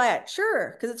people will buy it.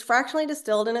 Sure, because it's fractionally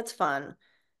distilled and it's fun.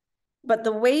 But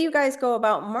the way you guys go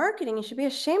about marketing, you should be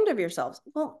ashamed of yourselves.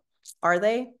 Well, are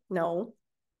they? No.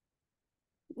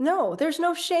 No, there's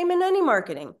no shame in any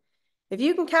marketing. If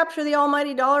you can capture the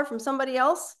almighty dollar from somebody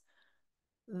else,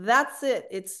 that's it.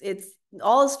 It's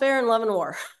all is fair in love and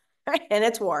war, and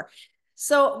it's war.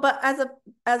 So, but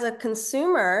as a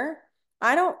consumer,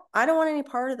 I don't want any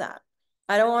part of that.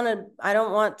 I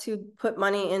don't want to put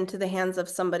money into the hands of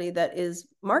somebody that is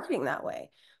marketing that way.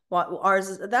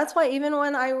 That's why even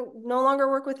when I no longer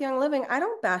work with Young Living, I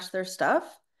don't bash their stuff.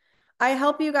 I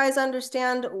help you guys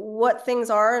understand what things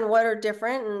are and what are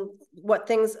different, and what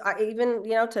things even,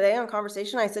 today on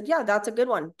conversation, I said, yeah, that's a good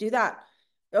one. Do that.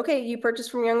 Okay, you purchase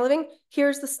from Young Living.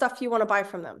 Here's the stuff you want to buy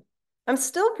from them. I'm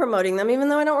still promoting them, even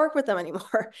though I don't work with them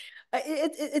anymore.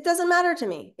 It doesn't matter to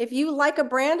me. If you like a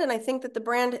brand and I think that the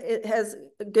brand has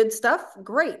good stuff,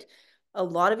 great. A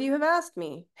lot of you have asked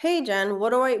me, hey, Jen,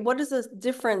 what is the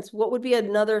difference? What would be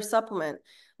another supplement?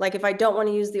 Like if I don't want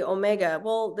to use the Omega,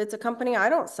 well, it's a company I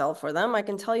don't sell for them. I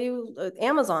can tell you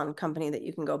Amazon company that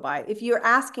you can go buy. If you're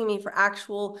asking me for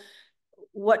actual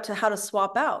how to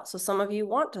swap out. So some of you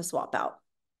want to swap out.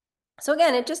 So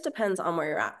again, it just depends on where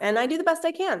you're at, and I do the best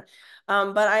I can.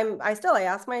 But I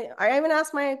even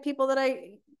ask my people that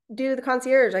I do the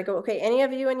concierge. I go, okay, any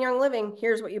of you in Young Living,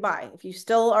 here's what you buy. If you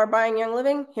still are buying Young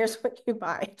Living, here's what you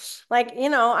buy. Like,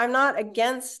 I'm not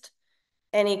against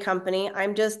any company. I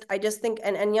just think,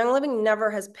 and Young Living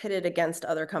never has pitted against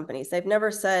other companies. They've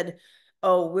never said,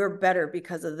 oh, we're better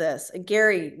because of this.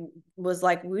 Gary was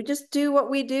like, we just do what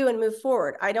we do and move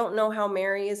forward. I don't know how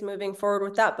Mary is moving forward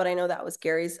with that, but I know that was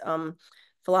Gary's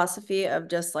philosophy of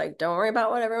just like, don't worry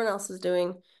about what everyone else is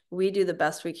doing. We do the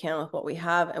best we can with what we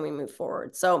have and we move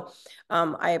forward. So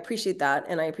I appreciate that.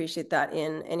 And I appreciate that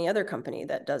in any other company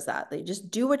that does that. They just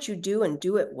do what you do and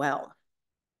do it well.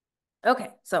 Okay,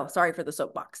 so sorry for the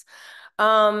soapbox.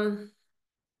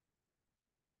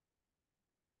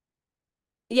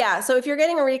 Yeah, so if you're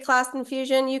getting a reclassed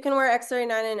infusion, you can wear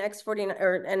X39 and X49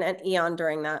 or and Eon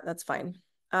during that. That's fine.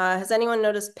 Has anyone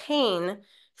noticed pain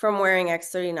from wearing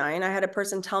X39? I had a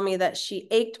person tell me that she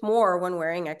ached more when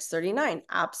wearing X39.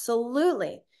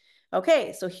 Absolutely.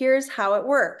 Okay, so here's how it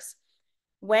works.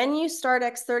 When you start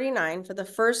X39 for the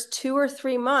first 2 or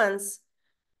 3 months,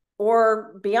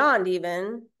 or beyond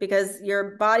even, because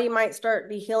your body might start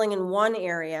be healing in one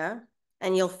area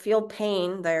and you'll feel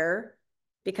pain there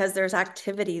because there's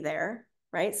activity there,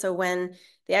 right? So when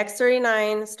the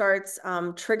X39 starts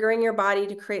triggering your body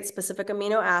to create specific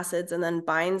amino acids and then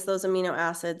binds those amino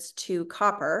acids to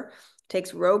copper,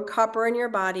 takes rogue copper in your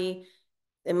body,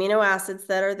 amino acids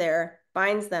that are there,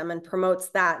 binds them and promotes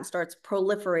that and starts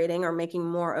proliferating or making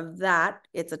more of that.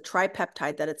 It's a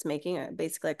tripeptide that it's making,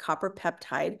 basically a copper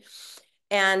peptide.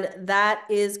 And that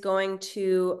is going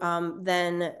to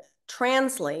then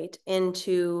translate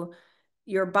into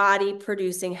your body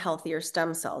producing healthier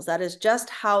stem cells. That is just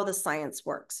how the science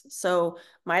works. So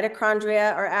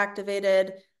mitochondria are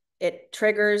activated. It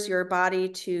triggers your body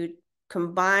to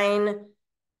combine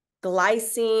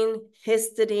glycine,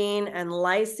 histidine, and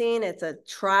lysine. It's a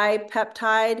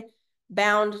tripeptide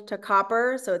bound to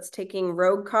copper. So it's taking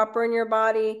rogue copper in your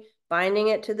body, binding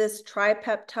it to this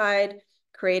tripeptide,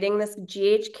 creating this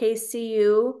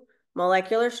GHKCU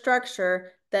molecular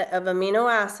structure that of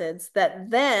amino acids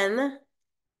that then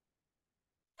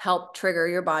help trigger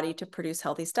your body to produce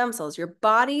healthy stem cells. Your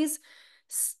body's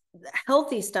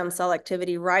healthy stem cell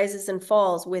activity rises and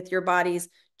falls with your body's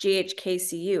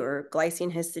GHKCU or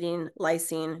glycine, histidine,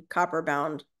 lysine, copper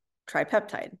bound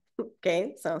tripeptide.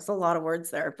 Okay, so it's a lot of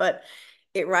words there, but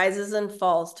it rises and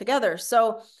falls together.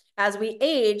 So as we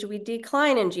age, we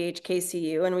decline in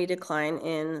GHKCU and we decline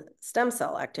in stem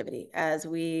cell activity. As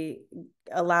we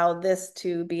allow this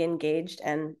to be engaged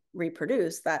and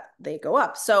reproduce, that they go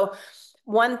up. So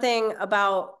one thing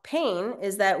about pain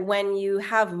is that when you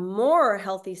have more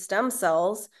healthy stem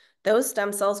cells, those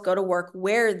stem cells go to work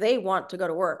where they want to go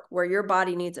to work, where your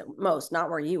body needs it most, not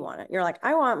where you want it. You're like,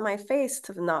 I want my face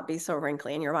to not be so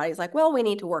wrinkly. And your body's like, well, we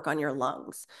need to work on your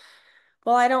lungs.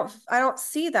 Well, I don't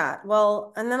see that.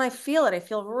 Well, and then I feel it. I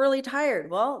feel really tired.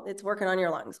 Well, it's working on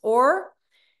your lungs. Or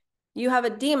you have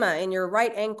edema in your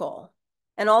right ankle.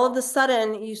 And all of a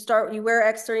sudden you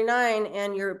wear X39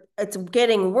 and it's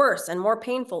getting worse and more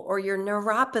painful, or your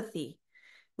neuropathy.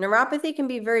 Neuropathy can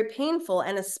be very painful,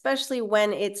 and especially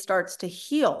when it starts to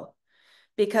heal,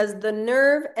 because the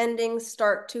nerve endings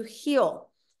start to heal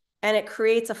and it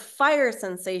creates a fire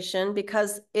sensation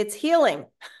because it's healing.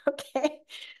 Okay.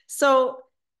 So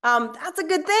that's a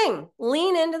good thing.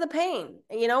 Lean into the pain.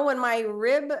 You know, when my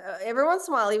rib, every once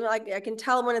in a while, even like I can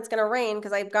tell when it's going to rain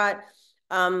because I've got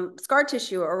scar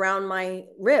tissue around my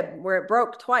rib where it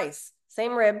broke twice.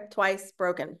 Same rib, twice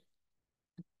broken.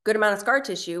 Good amount of scar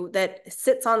tissue that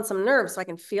sits on some nerves so I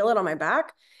can feel it on my back.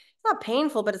 It's not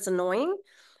painful, but it's annoying.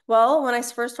 Well, when I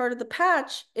first started the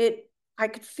patch, I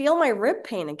could feel my rib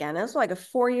pain again. It was like a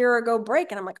 4-year ago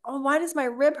break. And I'm like, oh, why does my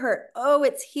rib hurt? Oh,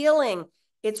 it's healing.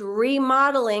 It's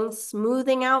remodeling,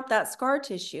 smoothing out that scar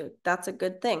tissue. That's a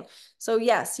good thing. So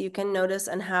yes, you can notice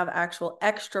and have actual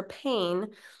extra pain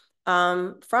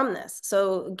from this.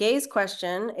 So Gay's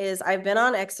question is, I've been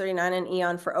on X39 and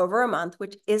Eon for over a month,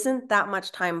 which isn't that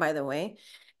much time, by the way.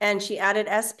 And she added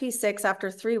SP6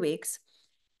 after 3 weeks.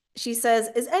 She says,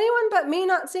 is anyone but me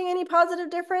not seeing any positive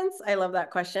difference? I love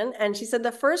that question. And she said,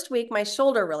 the first week, my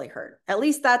shoulder really hurt. At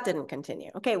least that didn't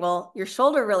continue. Okay, well, your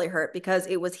shoulder really hurt because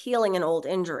it was healing an old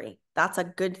injury. That's a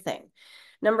good thing.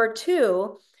 Number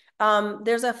 2,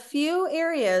 there's a few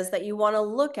areas that you want to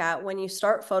look at when you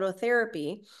start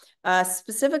phototherapy,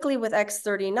 specifically with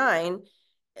X39.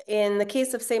 In the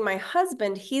case of, say, my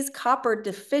husband, he's copper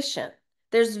deficient.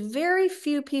 There's very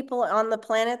few people on the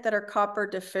planet that are copper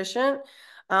deficient.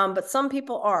 But some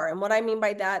people are. And what I mean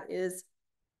by that is,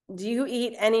 do you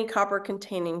eat any copper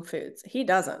containing foods? He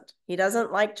doesn't. He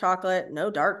doesn't like chocolate, no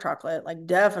dark chocolate, like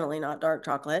definitely not dark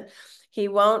chocolate. He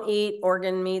won't eat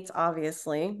organ meats,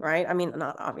 obviously, right? I mean,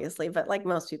 not obviously, but like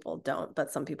most people don't,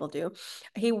 but some people do.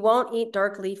 He won't eat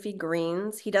dark leafy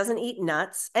greens. He doesn't eat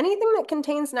nuts. Anything that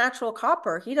contains natural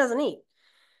copper, he doesn't eat.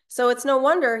 So it's no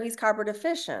wonder he's copper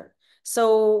deficient.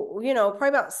 So, you know, probably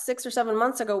about 6 or 7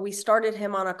 months ago, we started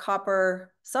him on a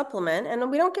copper supplement, and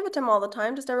we don't give it to him all the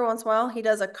time, just every once in a while. He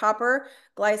does a copper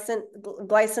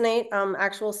glycinate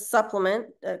actual supplement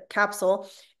capsule,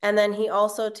 and then he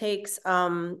also takes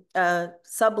a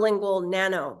sublingual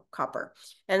nano copper.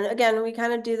 And again, we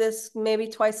kind of do this maybe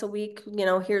twice a week. You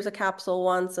know, here's a capsule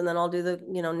once, and then I'll do the,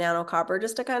 you know, nano copper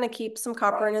just to kind of keep some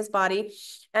copper in his body.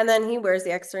 And then he wears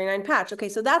the X39 patch. Okay,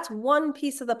 so that's one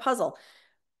piece of the puzzle.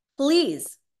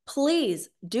 Please, please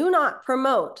do not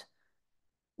promote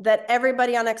that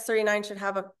everybody on X39 should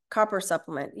have a copper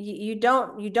supplement. You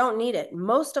don't need it.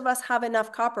 Most of us have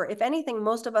enough copper. If anything,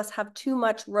 most of us have too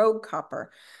much rogue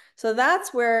copper. So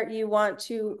that's where you want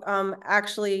to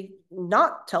actually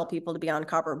not tell people to be on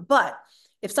copper. But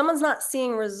if someone's not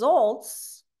seeing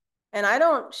results, and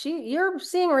you're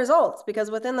seeing results,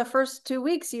 because within the first 2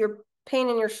 weeks, you're pain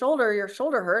in your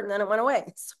shoulder hurt, and then it went away.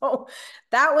 So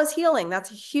that was healing.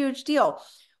 That's a huge deal.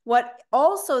 What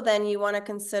also then you want to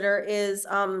consider is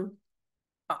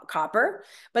copper,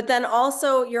 but then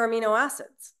also your amino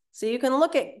acids. So you can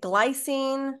look at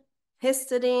glycine,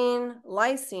 histidine,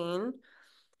 lysine,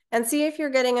 and see if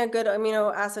you're getting a good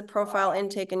amino acid profile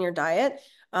intake in your diet.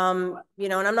 You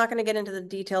know, and I'm not going to get into the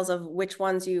details of which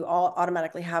ones you all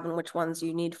automatically have and which ones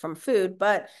you need from food,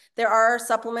 but there are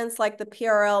supplements like the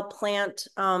PRL plant,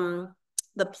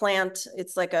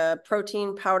 it's like a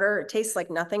protein powder. It tastes like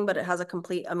nothing, but it has a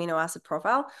complete amino acid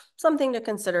profile. Something to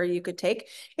consider you could take.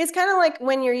 It's kind of like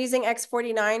when you're using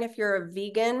X49, if you're a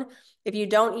vegan, if you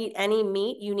don't eat any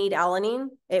meat, you need alanine.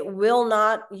 You will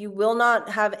not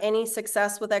have any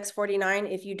success with X49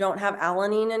 if you don't have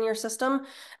alanine in your system.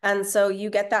 And so you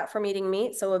get that from eating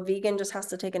meat. So a vegan just has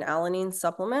to take an alanine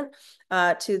supplement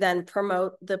to then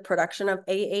promote the production of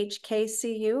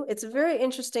AHKCU. It's a very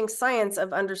interesting science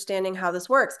of understanding how this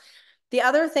works. The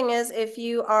other thing is if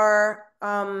you are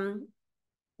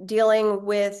dealing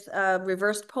with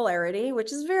reversed polarity,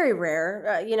 which is very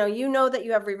rare, you know that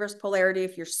you have reversed polarity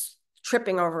if you're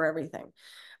tripping over everything.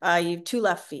 You have 2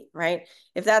 left feet, right?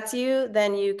 If that's you,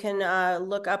 then you can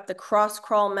look up the cross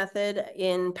crawl method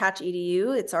in Patch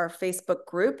EDU. It's our Facebook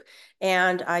group.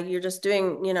 And you're just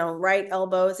doing, you know, right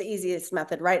elbow. It's the easiest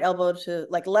method, right elbow to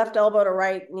like left elbow to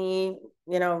right knee,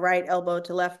 you know, right elbow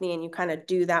to left knee. And you kind of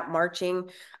do that marching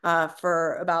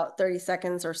for about 30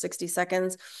 seconds or 60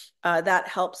 seconds. That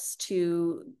helps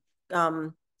to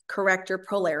correct your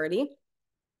polarity.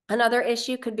 Another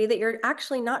issue could be that you're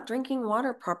actually not drinking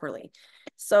water properly.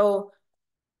 So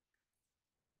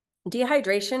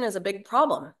dehydration is a big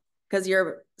problem because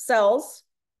your cells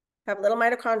have little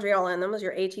mitochondria all in them, as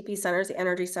your ATP centers, the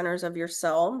energy centers of your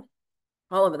cell,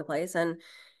 all over the place. And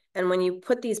when you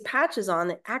put these patches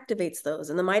on, it activates those.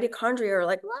 And the mitochondria are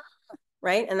like, ah,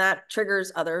 right? And that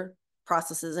triggers other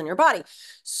processes in your body.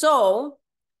 So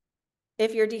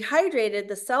if you're dehydrated,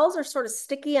 the cells are sort of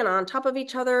sticky and on top of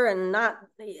each other and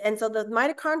so the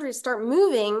mitochondria start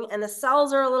moving and the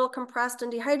cells are a little compressed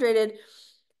and dehydrated.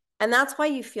 And that's why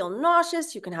you feel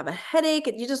nauseous. You can have a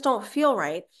headache. You just don't feel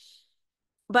right.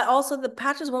 But also the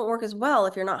patches won't work as well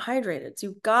if you're not hydrated. So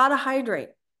you've got to hydrate.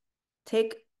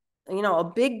 Take, you know, a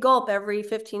big gulp every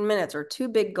 15 minutes or 2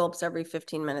 big gulps every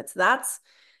 15 minutes. That's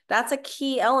a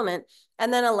key element.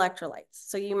 And then electrolytes.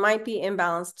 So you might be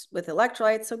imbalanced with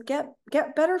electrolytes. So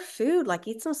get better food, like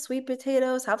eat some sweet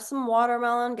potatoes, have some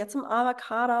watermelon, get some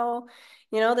avocado.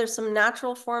 You know, there's some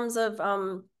natural forms of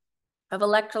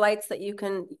electrolytes that you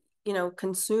can, you know,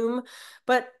 consume,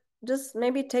 but just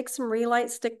maybe take some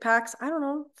Relight stick packs. I don't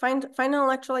know, find an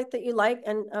electrolyte that you like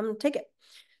and take it.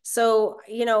 So,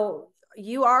 you know,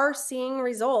 you are seeing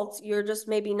results. You're just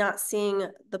maybe not seeing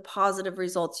the positive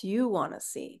results you want to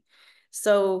see.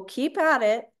 So keep at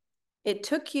it. It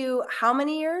took you how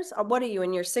many years? What are you,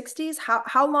 in your 60s?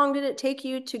 How long did it take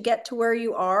you to get to where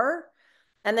you are?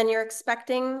 And then you're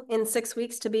expecting in 6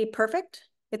 weeks to be perfect?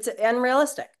 It's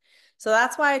unrealistic. So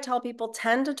that's why I tell people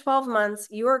 10 to 12 months,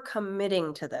 you are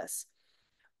committing to this.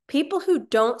 People who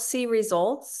don't see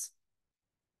results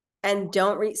and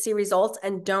don't see results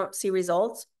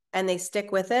and they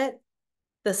stick with it,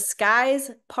 the skies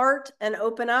part and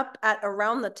open up at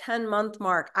around the 10-month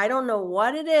mark. I don't know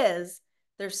what it is.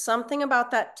 There's something about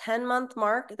that 10-month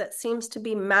mark that seems to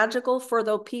be magical for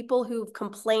the people who've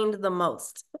complained the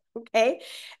most. Okay.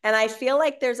 And I feel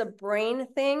like there's a brain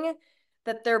thing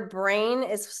that their brain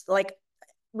is like,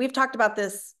 we've talked about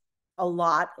this a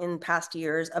lot in past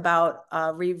years about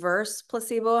reverse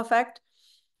placebo effect,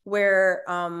 where,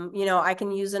 you know, I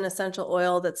can use an essential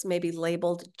oil that's maybe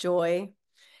labeled joy,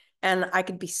 and I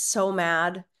could be so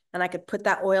mad and I could put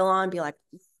that oil on and be like,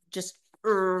 just,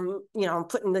 you know, I'm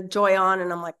putting the joy on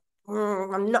and I'm like,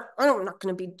 I'm not going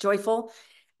to be joyful.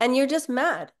 and you're just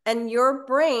mad. And your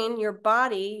brain, your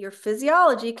body, your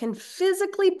physiology can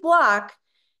physically block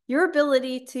your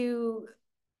ability to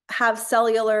have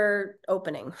cellular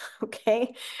opening,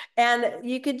 okay? And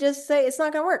you could just say, it's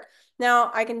not gonna work.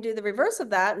 Now, I can do the reverse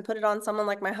of that and put it on someone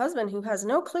like my husband who has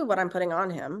no clue what I'm putting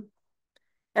on him.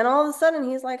 And all of a sudden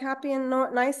he's like happy and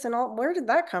nice and all. Where did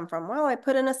that come from? Well, I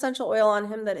put an essential oil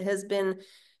on him that has been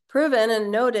proven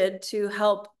and noted to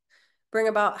help bring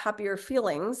about happier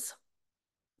feelings,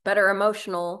 better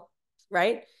emotional,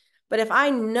 right? But if I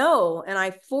know and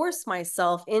I force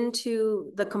myself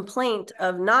into the complaint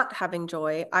of not having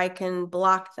joy, I can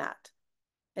block that.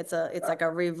 It's like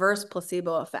a reverse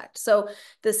placebo effect. So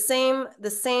the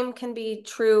same can be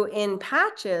true in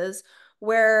patches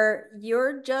where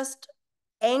you're just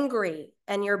angry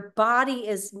and your body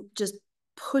is just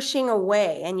pushing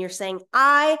away and you're saying,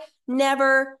 I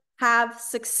never have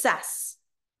success.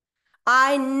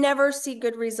 I never see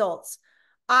good results.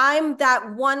 I'm that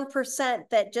 1%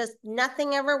 that just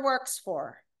nothing ever works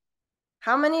for.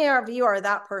 How many of you are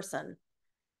that person?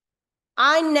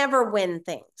 I never win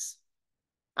things.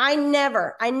 I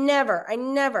never.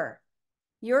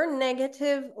 Your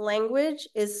negative language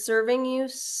is serving you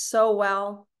so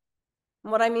well.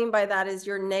 What I mean by that is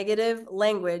your negative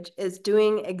language is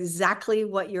doing exactly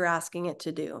what you're asking it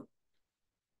to do.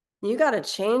 You got to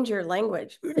change your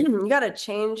language. You got to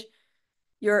change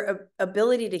your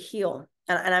ability to heal.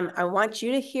 And I want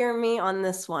you to hear me on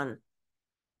this one.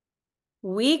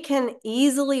 We can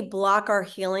easily block our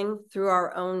healing through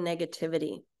our own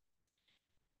negativity.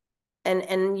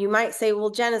 And you might say, well,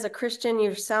 Jen, as a Christian,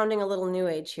 you're sounding a little new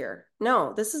age here.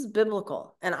 No, this is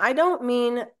biblical. And I don't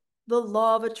mean the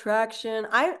law of attraction.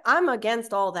 I'm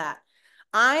against all that.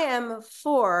 I am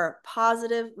for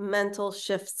positive mental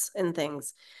shifts in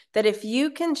things. That if you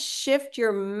can shift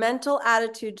your mental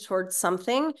attitude towards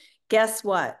something, guess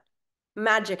what?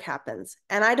 Magic happens.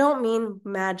 And I don't mean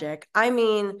magic. I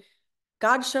mean,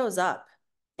 God shows up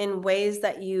in ways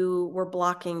that you were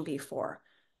blocking before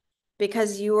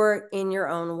because you were in your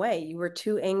own way. You were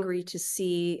too angry to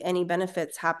see any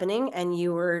benefits happening, and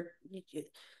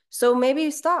so maybe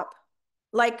stop.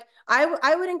 Like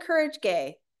I would encourage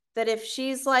Gay that if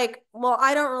she's like, well,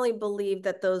 I don't really believe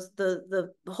that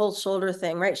the whole shoulder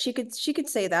thing, right? She could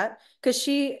say that because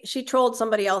she trolled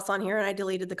somebody else on here and I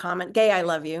deleted the comment. Gay, I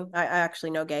love you. I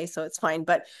actually know Gay, so it's fine.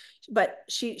 But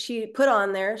she put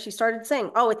on there, she started saying,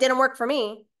 oh, it didn't work for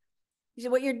me.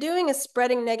 What you're doing is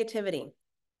spreading negativity.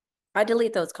 I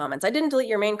delete those comments. I didn't delete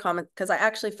your main comment because I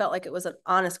actually felt like it was an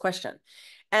honest question.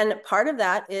 And part of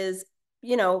that is,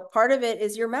 part of it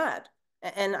is you're mad.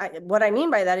 And what I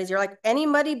mean by that is you're like,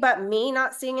 anybody but me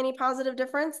not seeing any positive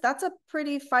difference. That's a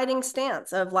pretty fighting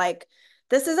stance of like,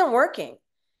 this isn't working.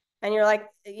 And you're like,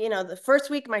 the first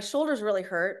week my shoulders really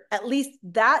hurt. At least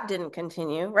that didn't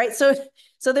continue, right? So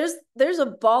there's a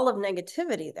ball of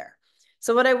negativity there.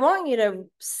 So what I want you to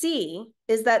see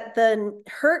is that the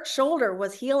hurt shoulder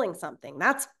was healing something.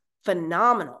 That's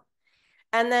phenomenal.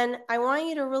 And then I want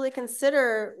you to really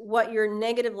consider what your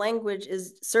negative language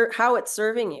is, how it's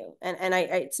serving you. And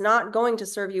it's not going to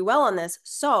serve you well on this.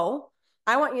 So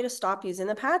I want you to stop using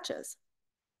the patches.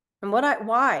 And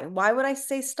why would I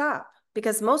say stop?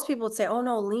 Because most people would say, oh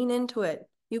no, lean into it.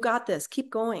 You got this, keep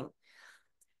going.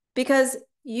 Because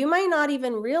you might not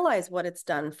even realize what it's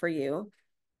done for you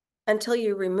until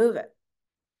you remove it.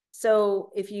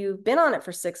 So if you've been on it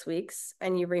for 6 weeks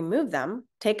and you remove them,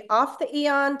 take off the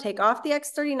Aeon, take off the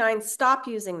X39, stop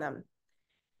using them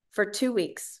for 2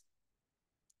 weeks.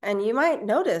 And you might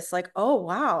notice like, oh,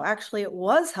 wow, actually it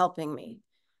was helping me.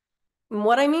 And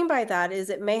what I mean by that is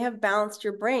it may have balanced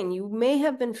your brain. You may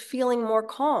have been feeling more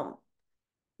calm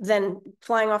than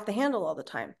flying off the handle all the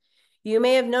time. You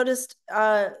may have noticed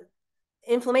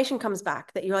inflammation comes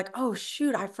back, that you're like, oh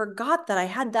shoot, I forgot that I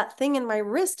had that thing in my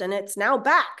wrist and it's now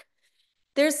back.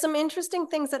 There's some interesting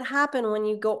things that happen when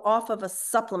you go off of a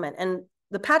supplement, and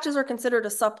the patches are considered a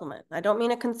supplement. I don't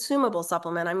mean a consumable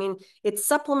supplement. I mean, it's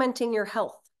supplementing your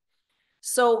health.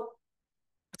 So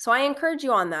I encourage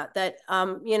you on that,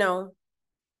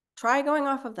 try going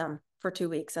off of them for 2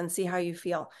 weeks and see how you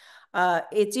feel.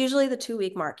 It's usually the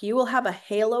 2-week mark. You will have a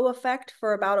halo effect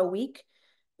for about a week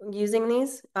using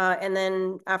these. And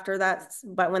then after that,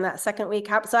 but when that second week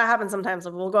happens, so that happens sometimes.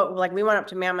 We'll go, like we went up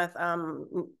to Mammoth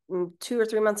 2 or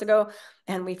 3 months ago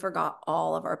and we forgot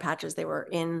all of our patches. They were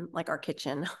in like our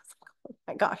kitchen. Oh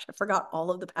my gosh, I forgot all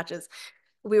of the patches.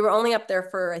 we were only up there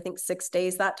for, I think, 6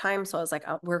 days that time. So I was like,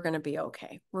 oh, we're going to be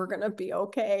okay. We're going to be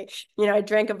okay. You know, I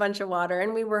drank a bunch of water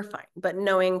and we were fine. But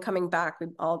knowing coming back, we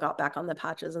all got back on the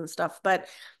patches and stuff. But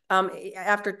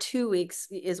after 2 weeks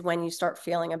is when you start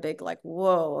feeling a big like,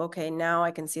 whoa, okay, now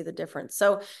I can see the difference.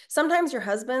 So sometimes your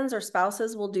husbands or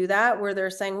spouses will do that where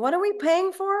they're saying, what are we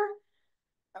paying for?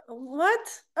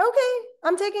 What? Okay,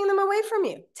 I'm taking them away from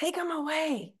you. Take them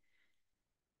away.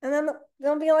 And then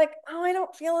they'll be like, oh, I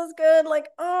don't feel as good. Like,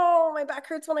 oh, my back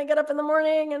hurts when I get up in the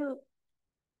morning. And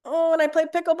oh, when I play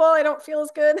pickleball, I don't feel as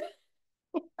good.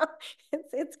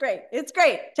 It's great. It's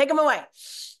great. Take them away.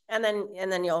 And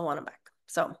then you'll want them back.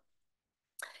 So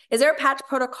is there a patch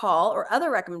protocol or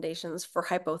other recommendations for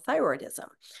hypothyroidism?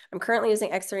 I'm currently using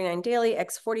X39 daily,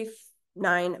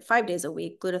 X49 5 days a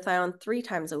week, glutathione 3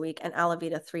 times a week, and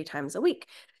Alavita 3 times a week.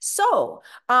 So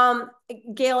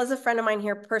Gail is a friend of mine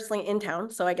here personally in town,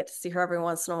 so I get to see her every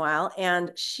once in a while.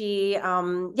 And she,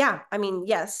 yeah, I mean,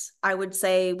 yes, I would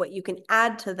say what you can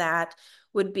add to that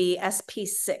would be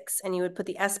SP6, and you would put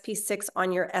the SP6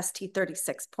 on your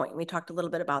ST36 point. We talked a little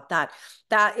bit about that.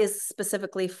 That is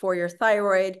specifically for your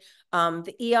thyroid.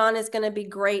 The Eon is going to be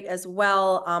great as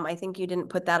well. I think you didn't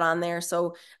put that on there.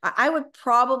 So I would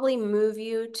probably move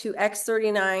you to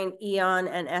X39, Eon,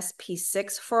 and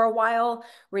SP6 for a while.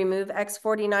 Remove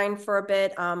X49 for a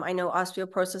bit. I know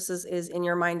osteoporosis is in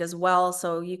your mind as well,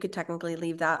 so you could technically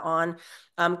leave that on.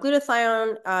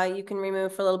 Glutathione, you can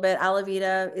remove for a little bit.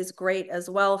 Alavita is great as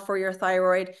well for your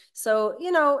thyroid. So,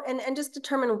 you know, and just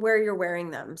determine where you're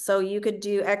wearing them. So you could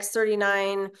do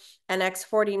X39 and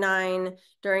X49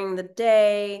 during the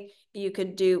day. You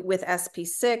could do with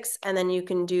SP6, and then you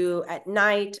can do at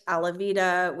night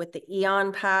Alavita with the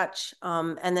Eon patch,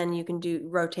 and then you can do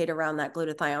rotate around that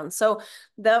glutathione. So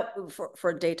that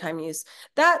for daytime use,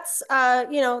 that's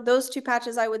you know, those 2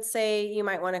 patches I would say you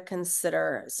might want to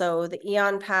consider. So the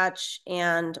Eon patch,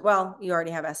 and well, you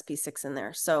already have SP6 in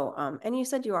there. So and you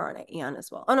said you are on an Eon as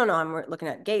well. Oh no, I'm looking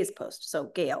at Gay's post. So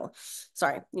Gail,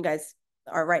 sorry, you guys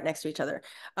are right next to each other.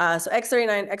 So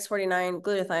X39, X49,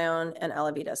 glutathione, and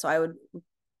Alavita. So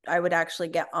I would actually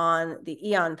get on the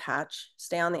Eon patch,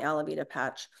 stay on the Alavita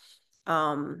patch,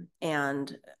 and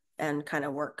kind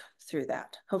of work through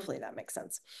that. Hopefully that makes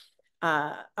sense.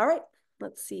 All right,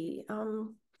 let's see.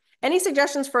 Any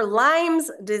suggestions for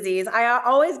Lyme's disease? I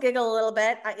always giggle a little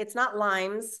bit. It's not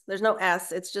Lyme's. There's no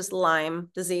S. It's just Lyme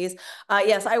disease.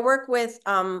 Yes, I work with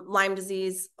Lyme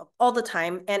disease all the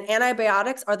time, and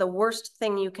antibiotics are the worst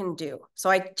thing you can do.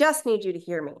 So I just need you to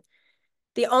hear me.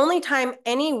 The only time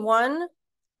anyone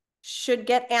should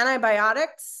get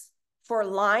antibiotics for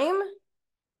Lyme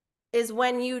is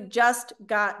when you just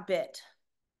got bit.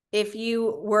 If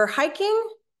you were hiking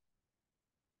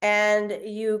and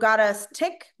you got a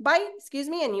tick bite, excuse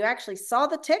me, and you actually saw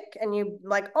the tick and you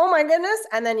like, oh my goodness,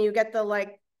 and then you get the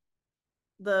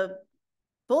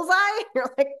bullseye,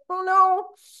 you're like,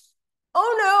 oh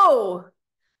no,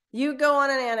 you go on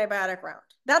an antibiotic round.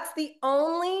 That's the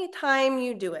only time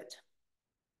you do it.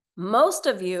 Most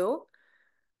of you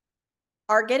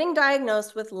are getting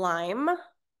diagnosed with Lyme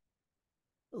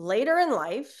later in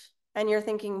life, and you're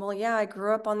thinking, well, yeah, I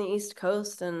grew up on the East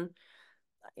Coast and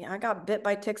I got bit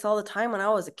by ticks all the time when I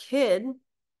was a kid,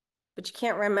 but you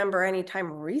can't remember any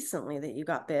time recently that you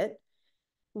got bit.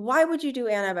 Why would you do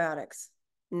antibiotics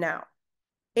now?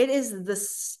 It is the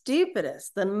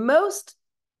stupidest, the most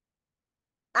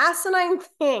asinine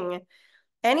thing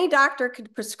any doctor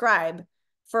could prescribe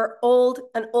for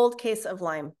an old case of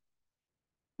Lyme,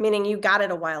 meaning you got it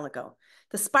a while ago.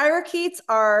 The spirochetes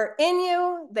are in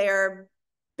you, they're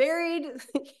buried,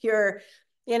 your,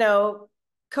 you know,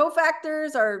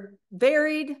 cofactors are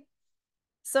buried.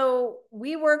 So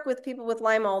we work with people with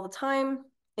Lyme all the time.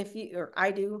 If you, or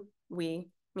I do, we,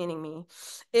 meaning me.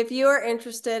 If you are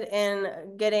interested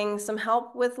in getting some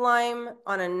help with Lyme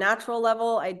on a natural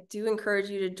level, I do encourage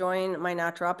you to join my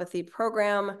naturopathy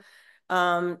program.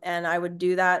 And I would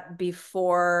do that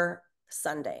before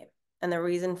Sunday. And the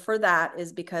reason for that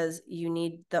is because you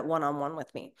need that one-on-one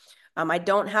with me. I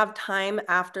don't have time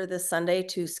after this Sunday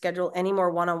to schedule any more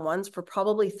one-on-ones for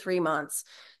probably 3 months.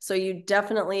 So you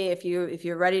definitely, if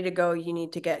you're ready to go, you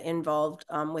need to get involved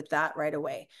with that right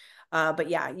away. But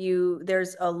yeah,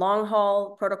 there's a long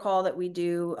haul protocol that we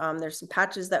do. There's some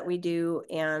patches that we do,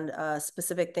 and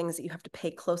specific things that you have to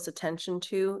pay close attention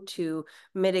to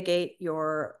mitigate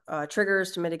your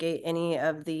triggers, to mitigate any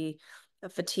of the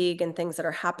fatigue and things that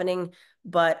are happening.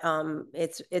 But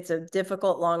it's a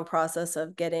difficult, long process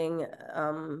of getting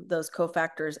those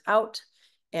cofactors out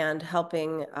and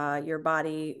helping your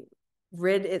body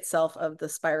rid itself of the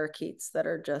spirochetes that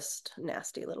are just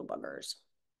nasty little buggers.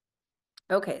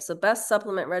 Okay, so best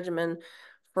supplement regimen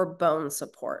for bone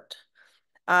support.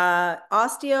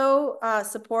 Osteo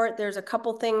support, there's a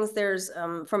couple things. There's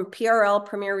from PRL,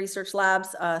 Premier Research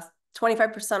Labs,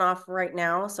 25% off right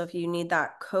now. So if you need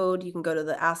that code, you can go to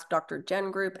the Ask Dr.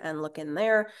 Jen group and look in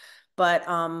there. But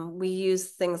we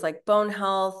use things like Bone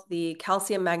Health, the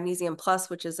Calcium Magnesium Plus,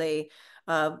 which is a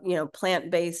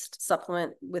plant-based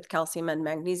supplement with calcium and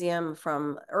magnesium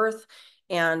from Earth,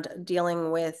 and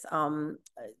dealing with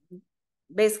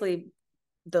basically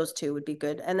those two would be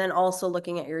good. And then also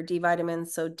looking at your D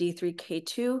vitamins, so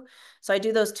D3K2. So I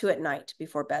do those 2 at night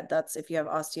before bed. That's if you have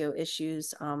osteo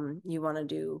issues, you want to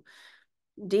do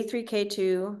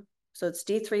D3K2. So it's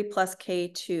D3 plus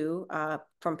K2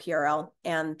 from PRL,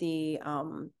 and the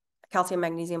calcium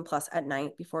magnesium plus at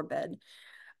night before bed.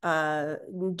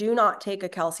 Do not take a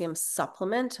calcium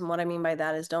supplement. And what I mean by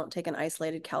that is don't take an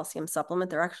isolated calcium supplement.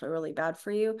 They're actually really bad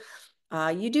for you.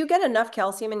 You do get enough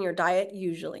calcium in your diet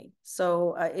usually.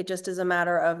 So it just is a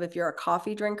matter of if you're a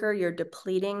coffee drinker, you're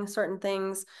depleting certain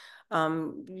things.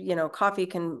 Coffee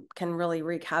can really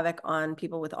wreak havoc on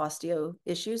people with osteo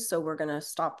issues. So we're going to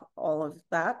stop all of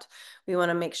that. We want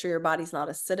to make sure your body's not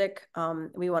acidic.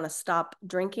 We want to stop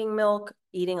drinking milk,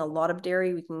 eating a lot of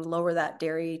dairy. We can lower that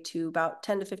dairy to about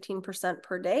 10 to 15%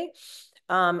 per day.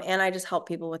 And I just help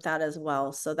people with that as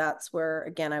well. So that's where,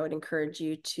 again, I would encourage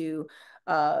you to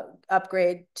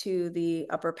upgrade to the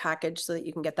upper package so that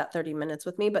you can get that 30 minutes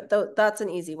with me. But that's an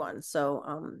easy one.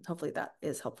 So hopefully that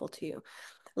is helpful to you.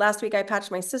 Last week, I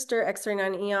patched my sister,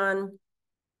 X39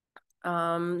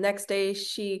 Eon. Next day,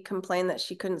 she complained that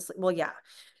she couldn't sleep. Well, yeah.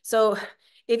 So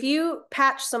if you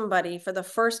patch somebody for the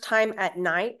first time at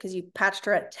night, because you patched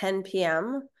her at 10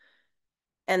 p.m.,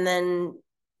 and then,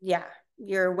 yeah,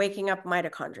 you're waking up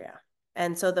mitochondria.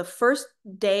 And so the first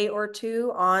day or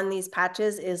two on these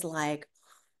patches is like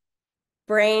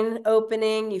brain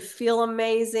opening, you feel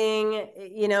amazing,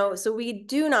 so we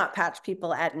do not patch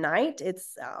people at night.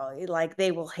 It's like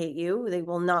they will hate you. They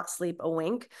will not sleep a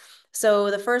wink.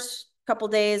 So the first couple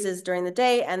days is during the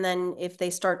day, and then if they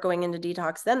start going into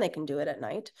detox, then they can do it at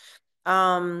night.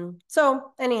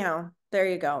 So anyhow, there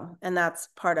you go. And that's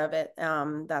part of it.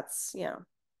 That's,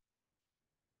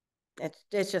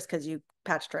 it's just because you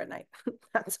patched her at night.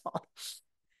 That's all.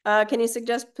 Can you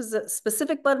suggest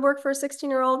specific blood work for a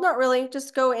 16-year-old? Not really.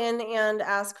 Just go in and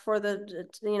ask for the,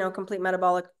 complete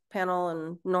metabolic panel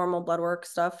and normal blood work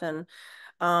stuff. And,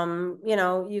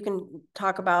 you can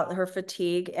talk about her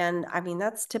fatigue. And I mean,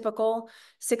 that's typical.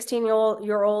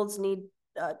 16-year-olds need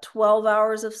 12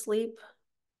 hours of sleep.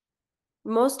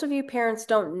 Most of you parents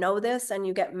don't know this, and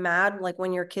you get mad like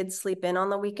when your kids sleep in on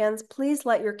the weekends. Please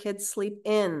let your kids sleep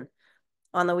in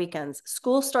on the weekends.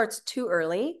 School starts too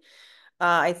early.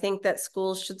 I think that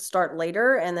schools should start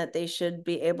later and that they should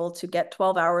be able to get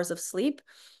 12 hours of sleep.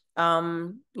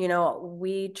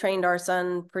 We trained our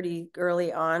son pretty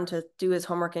early on to do his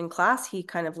homework in class. He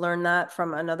kind of learned that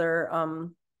from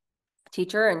another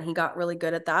teacher, and he got really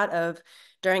good at that. Of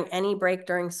during any break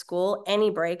during school, any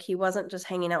break, he wasn't just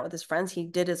hanging out with his friends. He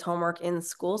did his homework in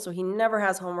school. So he never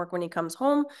has homework when he comes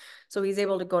home. So he's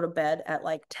able to go to bed at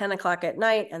like 10 o'clock at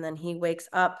night, and then he wakes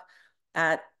up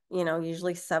at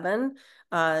usually 7.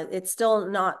 It's still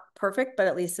not perfect, but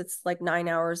at least it's like 9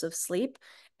 hours of sleep.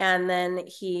 And then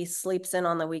he sleeps in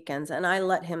on the weekends, and I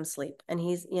let him sleep. And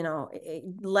he's,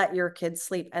 let your kids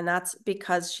sleep. And that's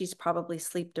because she's probably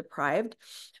sleep deprived.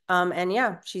 And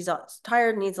yeah, she's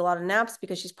tired, needs a lot of naps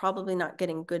because she's probably not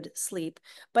getting good sleep.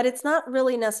 But it's not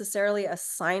really necessarily a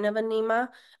sign of anemia.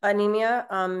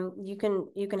 You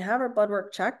can have her blood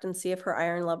work checked and see if her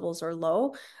iron levels are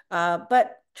low.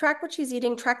 But track what she's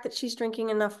eating, track that she's drinking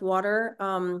enough water.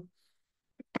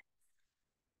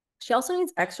 She also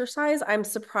needs exercise. I'm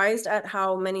surprised at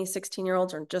how many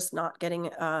 16-year-olds are just not getting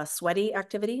sweaty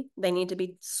activity. They need to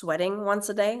be sweating once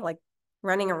a day, like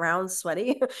running around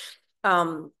sweaty.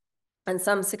 And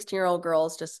some 16-year-old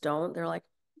girls just don't. They're like,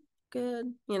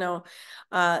 good,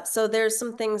 so there's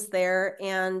some things there,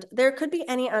 and there could be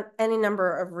any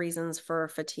number of reasons for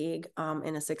fatigue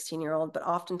in a 16-year-old, but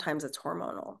oftentimes it's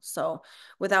hormonal. So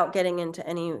without getting into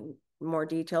any more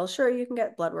detail, sure, you can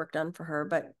get blood work done for her,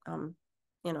 but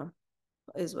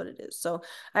is what it is. So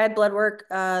I had blood work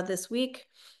this week,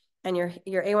 and your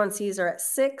A1Cs are at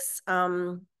 6.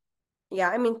 Yeah,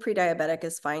 I mean, pre-diabetic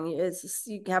is fine.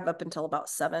 You have up until about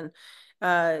 7.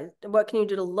 What can you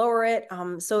do to lower it?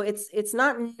 So it's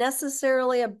not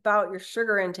necessarily about your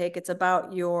sugar intake. It's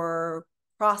about your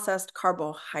processed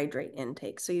carbohydrate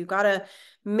intake. So you've got to,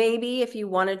 maybe if you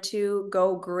wanted to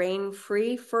go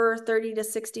grain-free for 30 to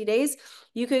 60 days,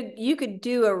 you could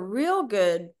do a real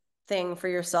good thing for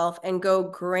yourself and go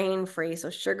grain-free. So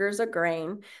sugar's a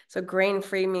grain. So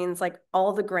grain-free means like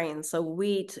all the grains. So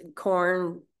wheat,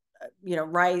 corn,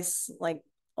 rice, like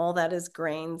all that is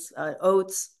grains,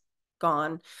 oats,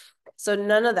 gone. So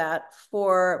none of that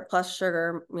plus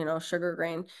sugar, sugar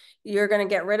grain. You're going to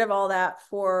get rid of all that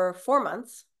for 4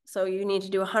 months. So you need to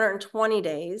do 120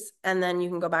 days, and then you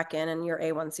can go back in and your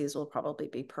A1Cs will probably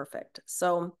be perfect.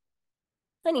 So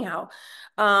anyhow,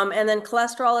 and then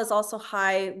cholesterol is also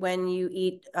high when you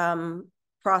eat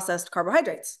processed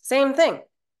carbohydrates. Same thing.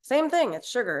 It's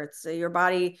sugar. It's your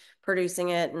body producing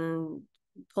it and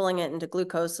pulling it into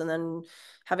glucose, and then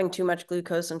having too much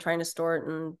glucose and trying to store it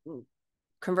and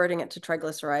converting it to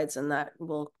triglycerides, and that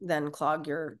will then clog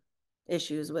your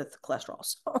issues with cholesterol.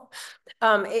 So,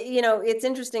 it's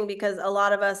interesting because a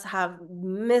lot of us have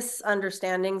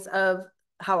misunderstandings of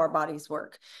how our bodies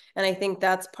work. And I think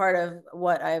that's part of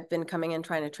what I've been coming in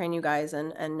trying to train you guys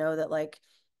and know that like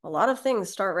a lot of things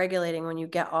start regulating when you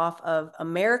get off of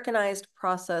Americanized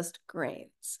processed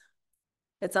grains.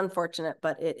 It's unfortunate,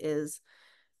 but it is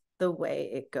the way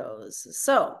it goes.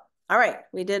 So, all right,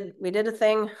 we did a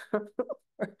thing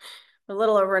a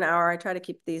little over an hour. I try to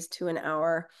keep these to an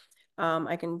hour.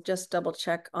 I can just double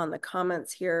check on the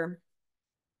comments here.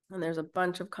 And there's a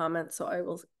bunch of comments, so I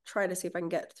will try to see if I can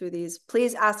get through these.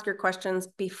 Please ask your questions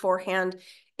beforehand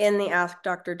in the Ask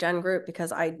Dr. Jen group,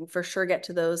 because I for sure get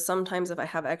to those. Sometimes if I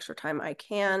have extra time, I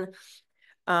can.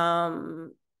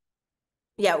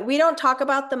 Yeah, we don't talk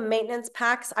about the maintenance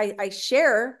packs. I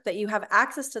share that you have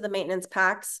access to the maintenance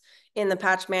packs in the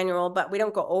patch manual, but we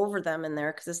don't go over them in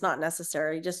there because it's not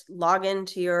necessary. Just log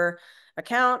into your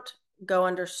account, go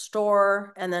under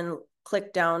store, and then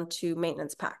click down to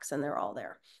maintenance packs, and they're all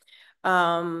there.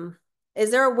 Is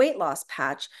there a weight loss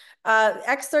patch?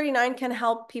 X39 can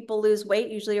help people lose weight,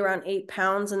 usually around 8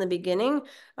 pounds in the beginning,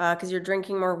 because you're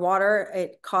drinking more water.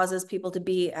 It causes people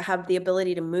to have the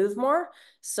ability to move more.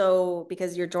 So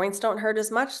because your joints don't hurt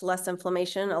as much, less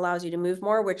inflammation allows you to move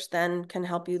more, which then can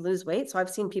help you lose weight. So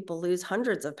I've seen people lose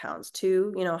hundreds of pounds,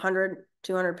 100,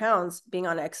 200 pounds being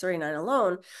on X39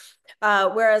 alone.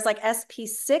 Whereas like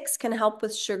SP6 can help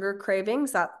with sugar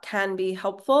cravings. That can be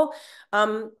helpful.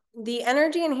 The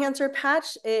energy enhancer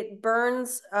patch, it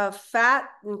burns fat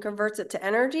and converts it to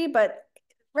energy, but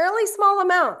really small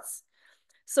amounts.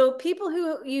 So people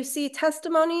who you see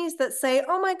testimonies that say,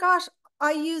 oh my gosh,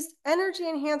 I used energy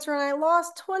enhancer and I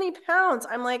lost 20 pounds.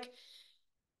 I'm like,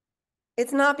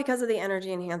 it's not because of the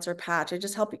energy enhancer patch. It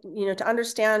just helps you to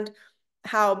understand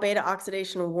how beta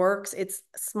oxidation works. It's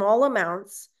small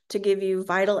amounts to give you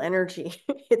vital energy.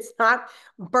 It's not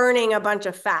burning a bunch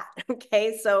of fat.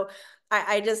 Okay. So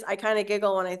I kind of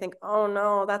giggle when I think, oh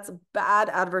no, that's bad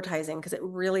advertising, because it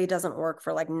really doesn't work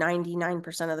for like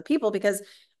 99% of the people, because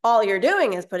all you're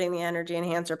doing is putting the energy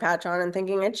enhancer patch on and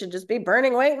thinking it should just be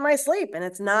burning weight in my sleep. And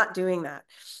it's not doing that.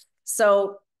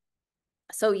 So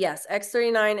yes,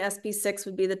 X39, SP6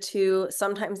 would be the two.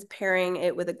 Sometimes pairing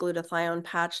it with a glutathione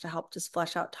patch to help just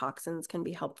flush out toxins can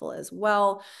be helpful as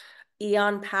well.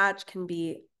 Eon patch can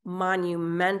be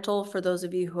monumental for those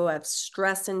of you who have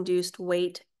stress-induced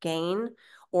weight gain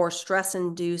or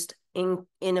stress-induced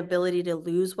inability to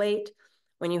lose weight.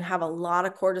 When you have a lot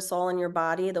of cortisol in your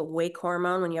body, the wake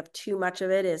hormone, when you have too much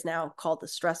of it, is now called the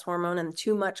stress hormone, and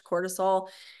too much cortisol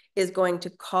is going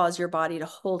to cause your body to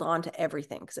hold on to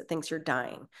everything because it thinks you're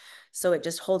dying. So it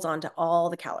just holds on to all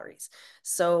the calories.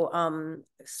 So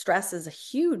stress is a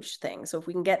huge thing. So if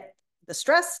we can get the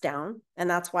stress down, and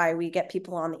that's why we get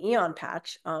people on the Eon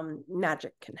patch,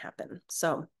 magic can happen.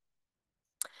 So,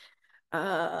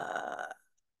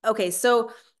 okay.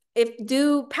 So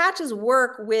do patches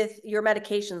work with your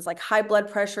medications like high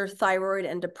blood pressure, thyroid,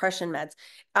 and depression meds?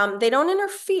 They don't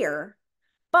interfere,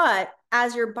 but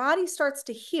as your body starts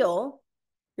to heal,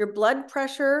 your blood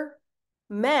pressure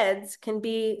meds can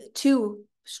be too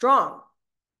strong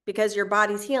because your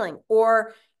body's healing,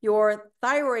 or your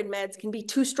thyroid meds can be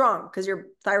too strong because your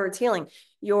thyroid's healing.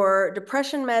 Your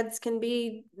depression meds can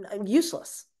be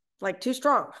useless, like too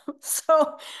strong.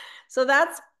 So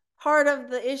that's part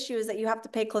of the issue, is that you have to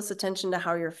pay close attention to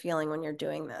how you're feeling when you're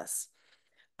doing this.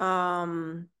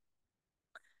 You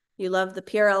love the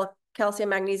PRL Calcium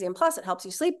Magnesium Plus. It helps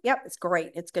you sleep. Yep, it's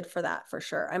great. It's good for that, for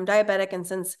sure. I'm diabetic, and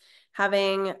since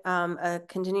having a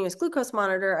continuous glucose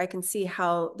monitor, I can see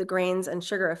how the grains and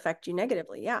sugar affect you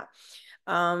negatively. Yeah.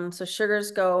 So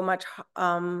sugars go much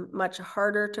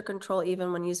harder to control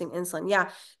even when using insulin. Yeah,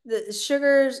 the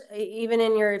sugars, even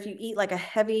in if you eat like a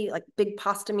heavy, like big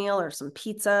pasta meal or some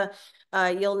pizza,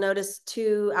 you'll notice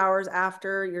 2 hours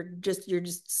after you're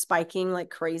just spiking like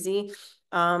crazy.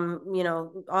 You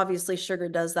know, obviously sugar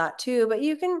does that too, but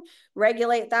you can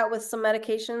regulate that with some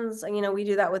medications. You know, we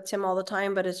do that with Tim all the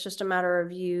time, but it's just a matter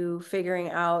of you figuring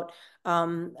out,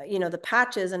 you know, the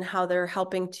patches and how they're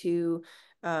helping to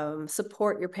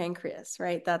support your pancreas,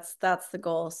 right? That's the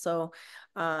goal. So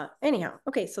anyhow,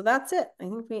 okay, so that's it. I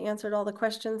think we answered all the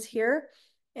questions here,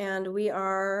 and we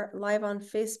are live on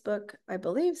Facebook, I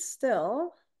believe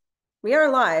still. We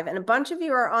are live, and a bunch of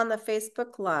you are on the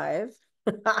Facebook Live.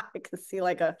 I can see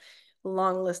like a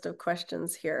long list of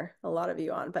questions here, a lot of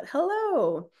you on, but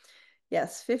hello.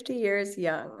 Yes, 50 years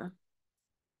young.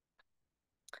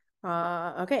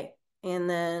 Okay, and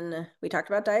then we talked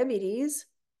about diabetes.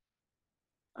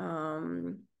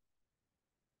 I'll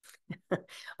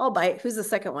bite. Who's the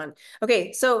second one?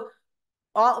 Okay, so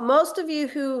most of you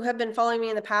who have been following me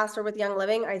in the past or with Young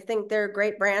Living, I think they're a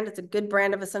great brand. It's a good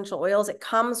brand of essential oils.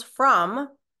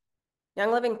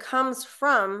 Young Living comes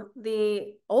from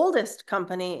the oldest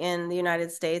company in the United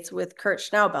States with Kurt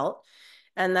Schnaubelt,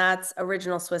 and that's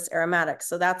Original Swiss Aromatics.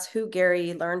 So that's who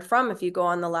Gary learned from. If you go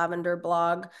on the Lavender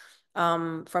blog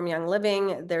from Young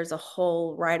Living, there's a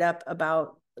whole write-up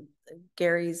about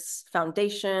Gary's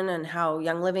foundation and how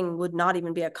Young Living would not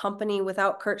even be a company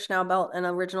without Kurt Schnaubelt and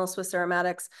Original Swiss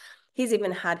Aromatics. He's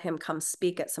even had him come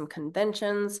speak at some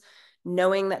conventions,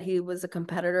 knowing that he was a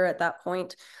competitor at that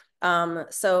point.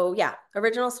 So yeah,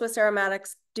 Original Swiss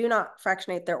Aromatics do not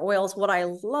fractionate their oils. What I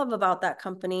love about that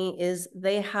company is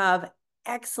they have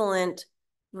excellent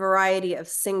variety of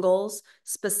singles,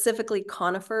 specifically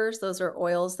conifers. Those are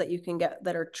oils that you can get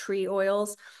that are tree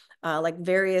oils, like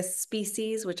various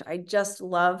species, which I just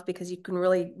love because you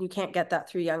can't get that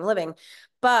through Young Living.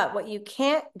 But what you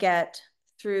can't get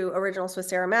through Original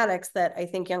Swiss Aromatics that I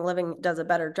think Young Living does a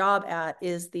better job at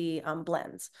is the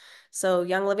blends. So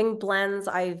Young Living blends,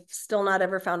 I've still not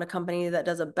ever found a company that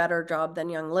does a better job than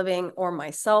Young Living or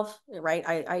myself, right?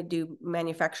 I do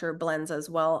manufacture blends as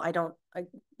well. I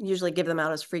usually give them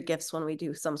out as free gifts when we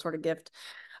do some sort of gift.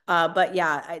 But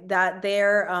yeah,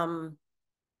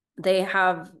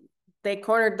 they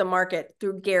cornered the market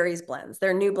through Gary's blends.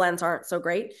 Their new blends aren't so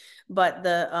great, but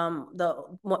the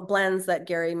blends that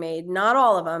Gary made, not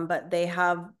all of them, but they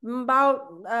have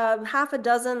about half a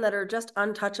dozen that are just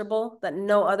untouchable, that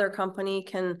no other company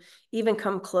can even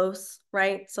come close,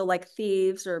 right? So like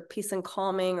Thieves or Peace and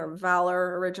Calming or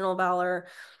Valor, Original Valor,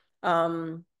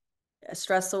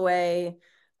 Stress Away.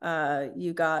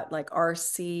 You got like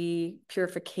RC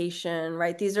Purification,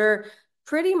 right? These are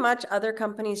pretty much other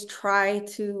companies try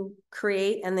to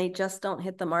create and they just don't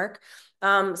hit the mark.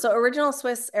 So Original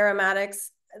Swiss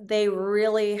Aromatics, they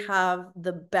really have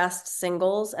the best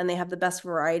singles and they have the best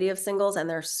variety of singles and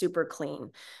they're super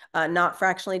clean, not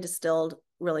fractionally distilled,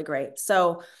 really great.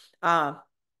 So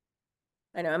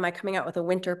I know, am I coming out with a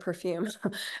winter perfume?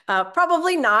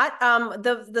 Probably not.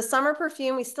 The summer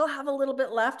perfume, we still have a little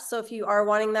bit left. So if you are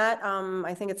wanting that,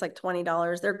 I think it's like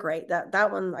 $20. They're great.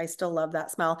 That one, I still love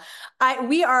that smell.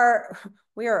 We are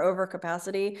over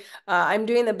capacity. I'm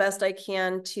doing the best I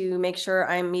can to make sure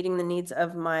I'm meeting the needs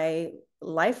of my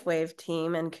LifeWave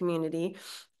team and community.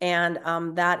 And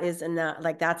that is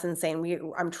that's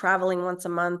insane. I'm traveling once a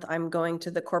month. I'm going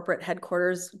to the corporate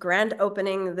headquarters grand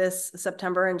opening this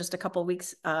September in just a couple of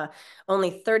weeks. Only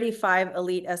 35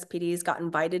 elite SPDs got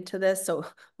invited to this. So a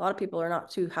lot of people are not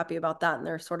too happy about that and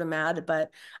they're sort of mad, but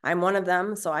I'm one of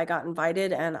them. So I got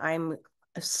invited and I'm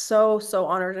so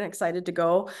honored and excited to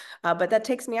go, but that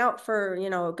takes me out for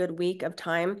a good week of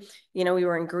time. We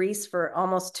were in Greece for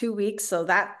almost 2 weeks, so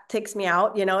that takes me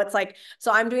out. It's like,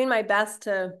 so I'm doing my best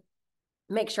to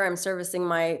make sure I'm servicing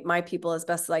my people as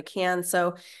best as I can.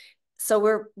 So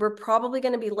we're probably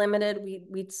going to be limited.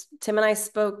 Tim and I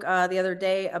spoke the other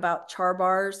day about char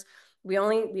bars. We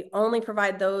only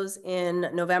provide those in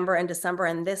November and December,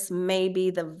 and this may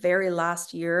be the very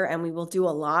last year, and we will do a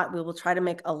lot. We will try to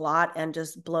make a lot and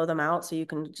just blow them out so you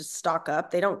can just stock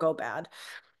up. They don't go bad.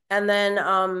 And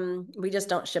then we just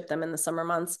don't ship them in the summer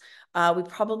months. We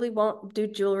probably won't do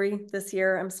jewelry this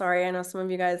year. I'm sorry. I know some of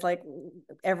you guys like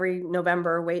every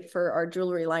November wait for our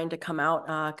jewelry line to come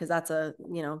out because that's a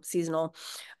seasonal.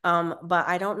 But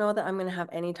I don't know that I'm going to have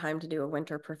any time to do a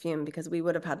winter perfume because we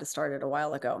would have had to start it a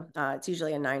while ago. It's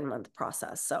usually a 9-month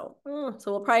process. So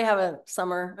we'll probably have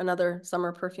another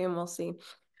summer perfume. We'll see.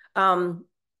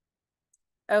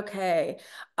 Okay.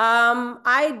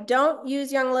 I don't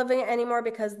use Young Living anymore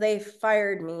because they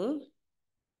fired me.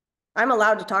 I'm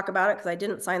allowed to talk about it because I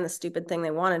didn't sign the stupid thing.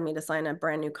 They wanted me to sign a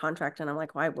brand new contract. And I'm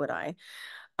like, why would I?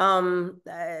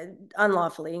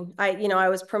 Unlawfully. I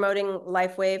was promoting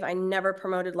LifeWave. I never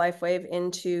promoted LifeWave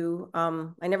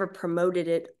I never promoted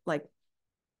it like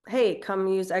hey, come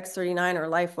use X39 or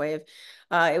LifeWave.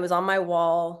 It was on my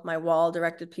wall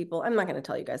directed people. I'm not going to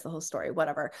tell you guys the whole story,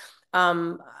 whatever.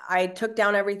 I took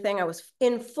down everything. I was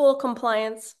in full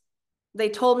compliance. They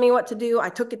told me what to do. I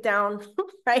took it down,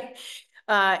 right?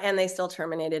 And they still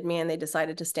terminated me, and they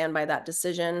decided to stand by that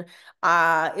decision.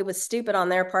 It was stupid on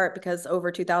their part because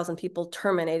over 2,000 people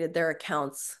terminated their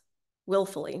accounts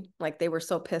willfully. Like they were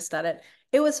so pissed at it.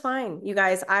 It was fine, you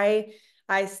guys. I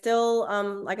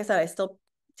still, like I said, I still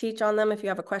teach on them. If you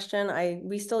have a question,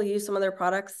 we still use some of their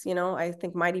products. You know, I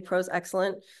think Mighty Pro is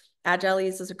excellent.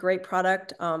 Agiles is a great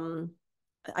product.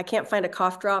 I can't find a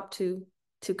cough drop to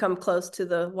come close to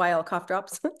the YL cough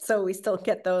drops. So we still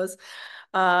get those.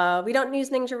 We don't use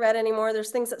Ninja Red anymore.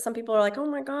 There's things that some people are like, oh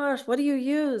my gosh, what do you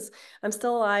use? I'm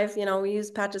still alive. You know, we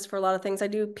use patches for a lot of things. I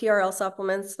do PRL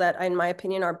supplements that, in my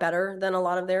opinion, are better than a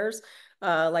lot of theirs.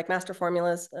 Like Master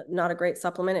Formula is not a great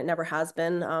supplement. It never has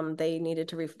been. They need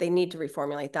to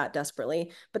reformulate that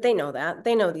desperately, but they know that.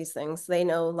 They know these things. They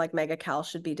know like Mega Cal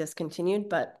should be discontinued,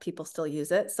 but people still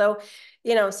use it. So,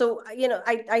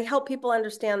 I help people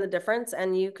understand the difference,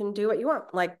 and you can do what you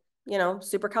want. Like,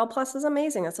 Super Cal Plus is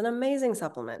amazing. It's an amazing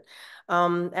supplement.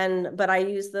 But I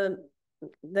use the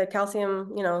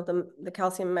calcium, the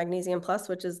calcium magnesium plus,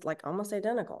 which is like almost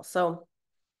identical. So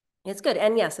it's good.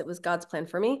 And yes, it was God's plan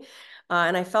for me.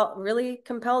 And I felt really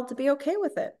compelled to be okay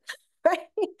with it.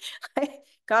 Right?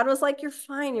 God was like, you're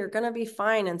fine. You're going to be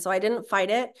fine. And so I didn't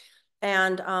fight it.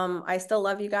 And I still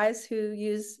love you guys who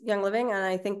use Young Living. And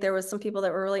I think there was some people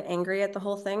that were really angry at the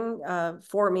whole thing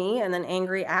for me, and then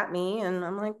angry at me. And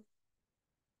I'm like,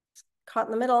 caught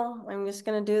in the middle. I'm just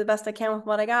going to do the best I can with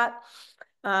what I got.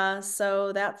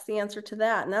 So that's the answer to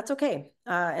that. And that's okay.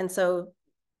 And so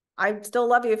I still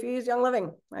love you if you use Young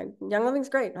Living. Young Living's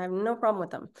great. I have no problem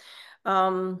with them.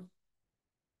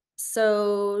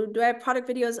 So do I have product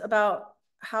videos about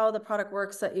how the product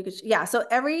works that you could, yeah. So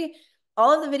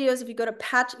all of the videos, if you go to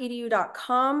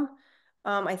patchedu.com,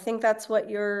 I think that's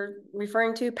what you're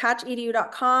referring to,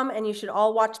 patchedu.com, and you should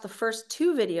all watch the first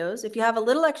 2 videos. If you have a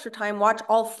little extra time, watch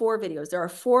all 4 videos. There are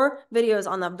 4 videos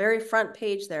on the very front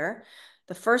page there.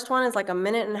 The first one is like a 1.5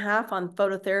 minutes on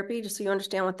phototherapy, just so you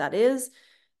understand what that is.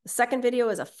 The second video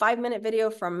is a 5-minute video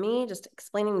from me, just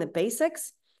explaining the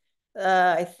basics.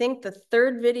 I think the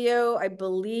third video, I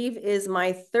believe, is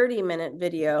my 30-minute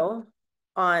video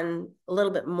on a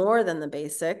little bit more than the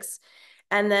basics.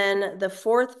 And then the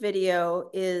 4th video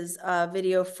is a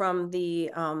video from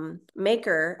the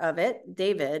maker of it,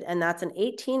 David, and that's an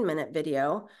 18-minute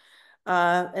video.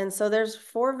 And so there's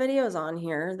 4 videos on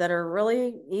here that are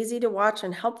really easy to watch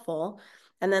and helpful.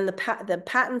 And then the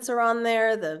patents are on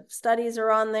there, the studies are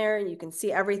on there. You can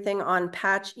see everything on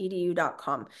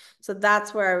patchedu.com. So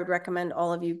that's where I would recommend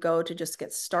all of you go to just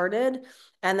get started.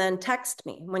 And then text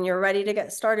me. When you're ready to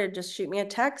get started, just shoot me a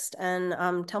text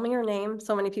and tell me your name.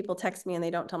 So many people text me and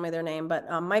they don't tell me their name, but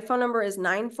my phone number is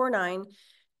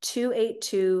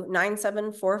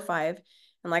 949-282-9745.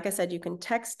 And like I said, you can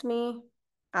text me,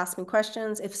 ask me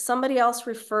questions. If somebody else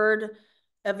referred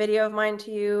a video of mine to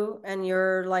you and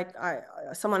you're like,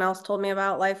 someone else told me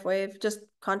about LifeWave, just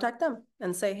contact them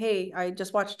and say, hey, I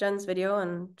just watched Jen's video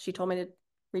and she told me to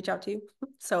reach out to you.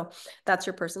 So that's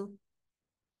your person.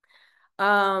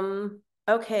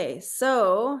 Okay,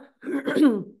 so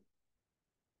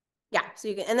yeah, so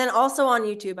you can, and then also on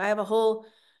YouTube, I have a whole,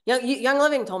 Young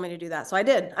Living told me to do that, so I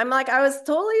did. I was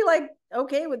totally like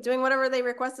okay with doing whatever they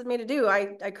requested me to do.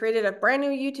 I created a brand new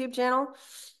YouTube channel.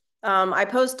 I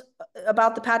post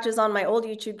about the patches on my old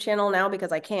YouTube channel now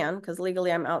because I can, because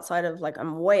legally I'm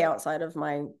way outside of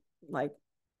my like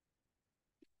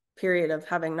period of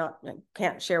having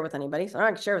can't share with anybody. So I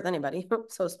don't share with anybody.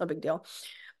 So it's no big deal.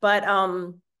 But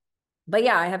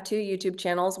yeah, I have 2 YouTube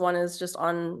channels. One is just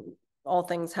on all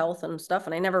things health and stuff.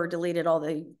 And I never deleted all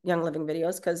the Young Living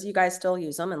videos because you guys still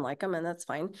use them and like them, and that's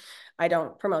fine. I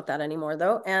don't promote that anymore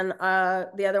though. And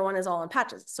the other one is all on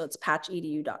patches. So it's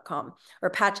patchedu.com or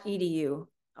patchedu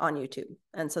on YouTube.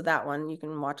 And so that one, you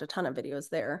can watch a ton of videos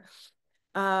there.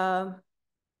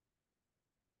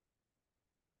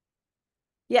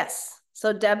 Yes.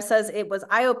 So Deb says it was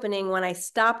eye-opening when I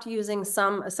stopped using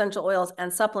some essential oils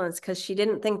and supplements because she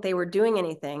didn't think they were doing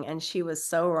anything, and she was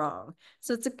so wrong.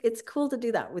 So it's cool to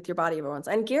do that with your body every once.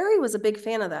 And Gary was a big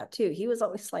fan of that too. He was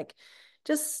always like,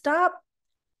 just stop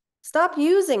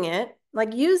using it.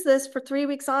 Like use this for 3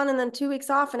 weeks on and then 2 weeks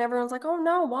off. And everyone's like, oh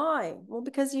no, why? Well,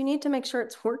 because you need to make sure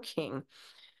it's working.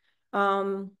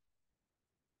 Okay,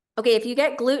 if you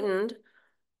get glutened,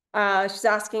 she's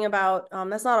asking about,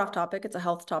 that's not off topic, it's a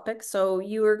health topic. So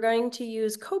you are going to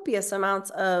use copious amounts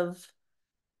of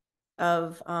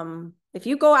of if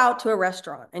you go out to a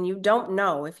restaurant and you don't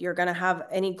know if you're going to have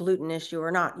any gluten issue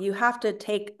or not, you have to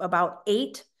take about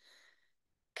 8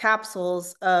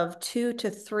 capsules of 2 to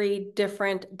 3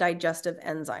 different digestive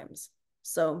enzymes.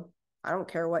 So I don't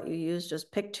care what you use,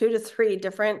 just pick 2 to 3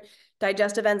 different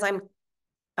digestive enzyme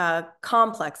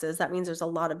complexes. That means there's a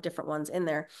lot of different ones in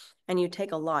there. And you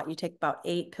take a lot. You take about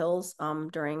 8 pills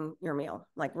during your meal,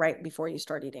 like right before you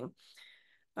start eating.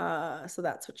 So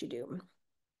that's what you do.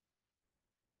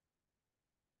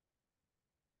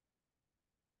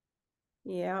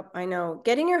 Yeah, I know.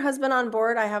 Getting your husband on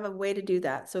board, I have a way to do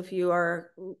that. So if you are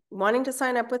wanting to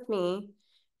sign up with me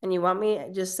and you want me,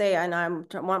 just say, and I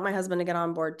want my husband to get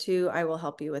on board too, I will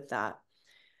help you with that.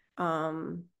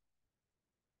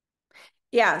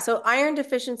 Yeah, so iron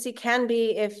deficiency can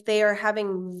be if they are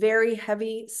having very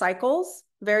heavy cycles,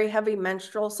 very heavy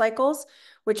menstrual cycles,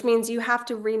 which means you have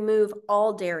to remove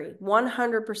all dairy.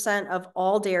 100% of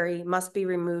all dairy must be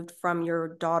removed from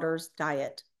your daughter's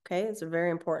diet. Okay, it's a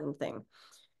very important thing.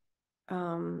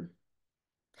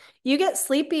 You get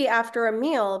sleepy after a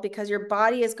meal because your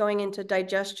body is going into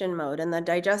digestion mode, and the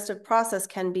digestive process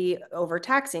can be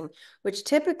overtaxing, which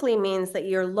typically means that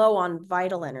you're low on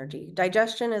vital energy.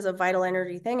 Digestion is a vital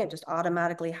energy thing. It just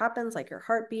automatically happens, like your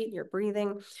heartbeat, your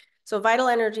breathing. So vital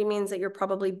energy means that you're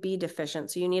probably B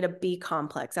deficient. So you need a B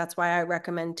complex. That's why I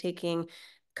recommend taking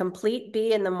complete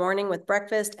B in the morning with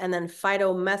breakfast and then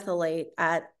phytomethylate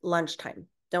at lunchtime.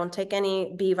 Don't take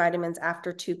any B vitamins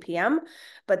after 2 p.m.,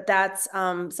 but that's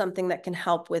something that can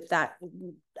help with that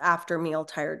after meal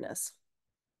tiredness.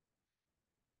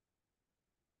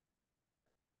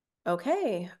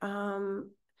 Okay.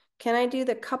 Can I do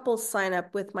the couple sign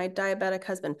up with my diabetic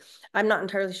husband? I'm not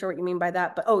entirely sure what you mean by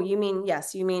that, but oh, you mean,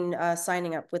 yes, you mean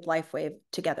signing up with LifeWave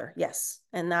together. Yes.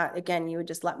 And that, again, you would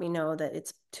just let me know that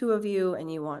it's 2 of you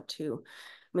and you want to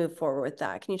move forward with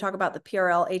that. Can you talk about the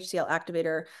PRL HCl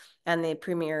activator and the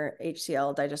Premier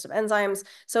HCl digestive enzymes?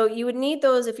 So you would need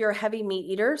those if you're a heavy meat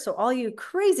eater. So all you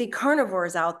crazy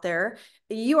carnivores out there,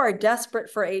 you are desperate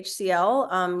for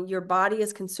HCl. Your body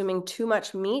is consuming too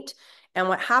much meat. And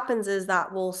what happens is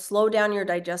that will slow down your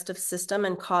digestive system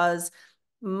and cause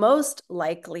most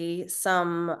likely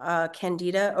some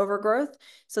candida overgrowth.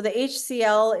 So the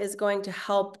HCl is going to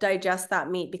help digest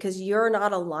that meat because you're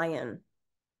not a lion.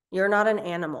 You're not an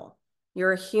animal.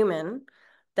 You're a human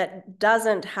that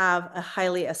doesn't have a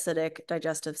highly acidic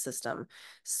digestive system.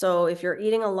 So if you're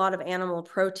eating a lot of animal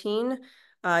protein,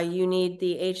 you need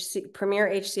the Premier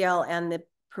HCl and the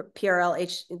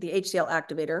the HCl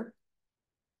activator.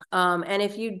 And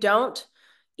if you don't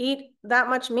eat that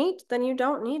much meat, then you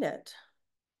don't need it.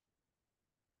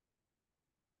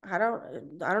 I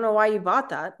don't know why you bought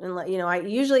that. And I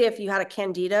usually, if you had a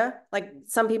candida, like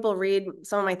some people read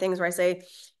some of my things where I say,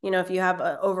 if you have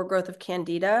an overgrowth of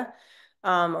candida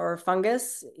or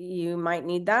fungus, you might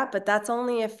need that. But that's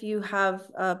only if you have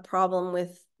a problem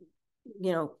with,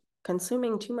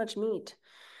 consuming too much meat.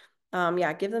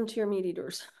 Yeah, give them to your meat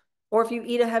eaters. Or if you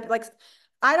eat a heavy, like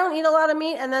I don't eat a lot of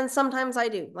meat, and then sometimes I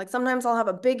do. Like sometimes I'll have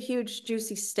a big, huge,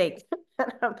 juicy steak.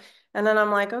 And then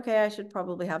I'm like, okay, I should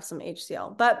probably have some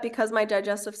HCl. But because my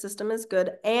digestive system is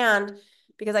good and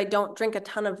because I don't drink a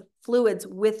ton of fluids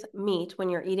with meat when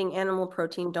you're eating animal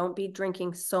protein, don't be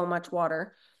drinking so much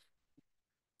water.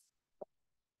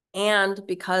 And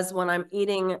because when I'm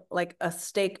eating like a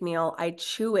steak meal, I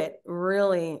chew it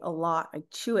really a lot. I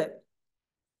chew it.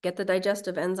 Get the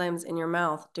digestive enzymes in your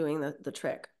mouth doing the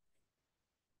trick.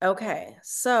 Okay,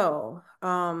 so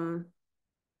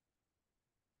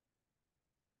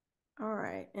all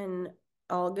right, and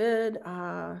all good.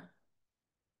 I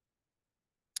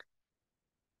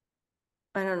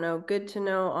don't know, good to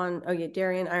know on, oh yeah,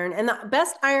 dairy and iron. And the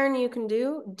best iron you can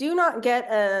do not get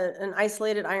an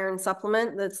isolated iron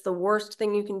supplement. That's the worst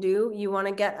thing you can do. You want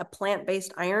to get a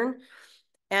plant-based iron.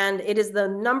 And it is the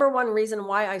 #1 reason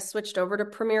why I switched over to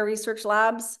Premier Research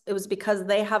Labs. It was because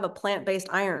they have a plant-based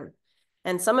iron.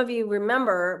 And some of you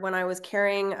remember when I was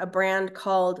carrying a brand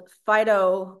called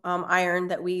Phyto Iron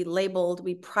that we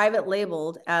private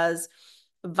labeled as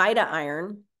Vita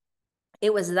Iron.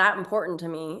 It was that important to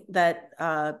me that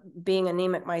being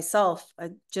anemic myself,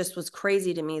 just was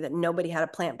crazy to me that nobody had a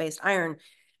plant-based iron.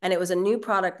 And it was a new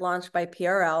product launched by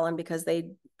PRL. And because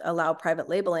they allow private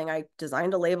labeling, I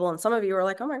designed a label. And some of you were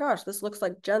like, oh my gosh, this looks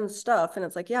like Jen's stuff. And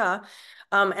it's like, yeah.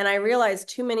 And I realized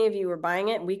too many of you were buying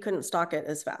it. We couldn't stock it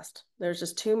as fast. There's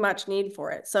just too much need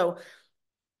for it. So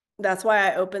that's why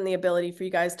I opened the ability for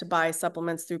you guys to buy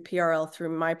supplements through PRL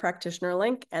through my practitioner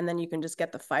link. And then you can just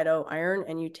get the Phyto Iron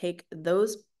and you take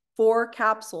those 4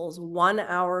 capsules 1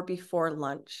 hour before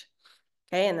lunch.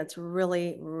 Okay, and that's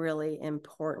really, really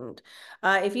important.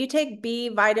 If you take B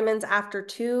vitamins after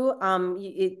 2,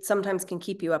 it sometimes can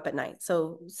keep you up at night.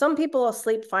 So some people will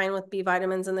sleep fine with B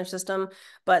vitamins in their system,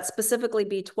 but specifically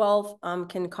B12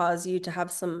 can cause you to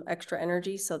have some extra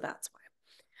energy. So that's why.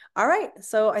 All right,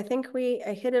 so I think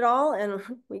I hit it all, and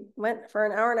we went for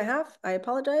an hour and a half. I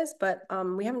apologize, but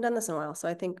we haven't done this in a while, so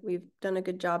I think we've done a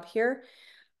good job here.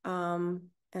 And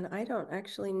I don't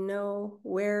actually know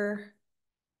where.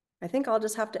 I think I'll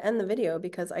just have to end the video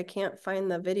because I can't find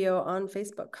the video on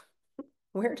Facebook.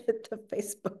 Where did the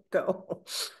Facebook go?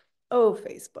 Oh,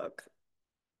 Facebook.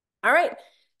 All right.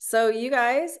 So you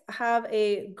guys have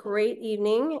a great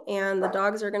evening, and the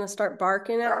dogs are going to start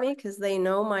barking at me because they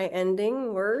know my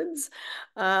ending words.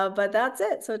 But that's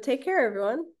it. So take care,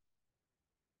 everyone.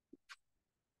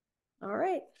 All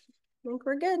right. I think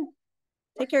we're good.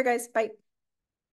 Take care, guys. Bye.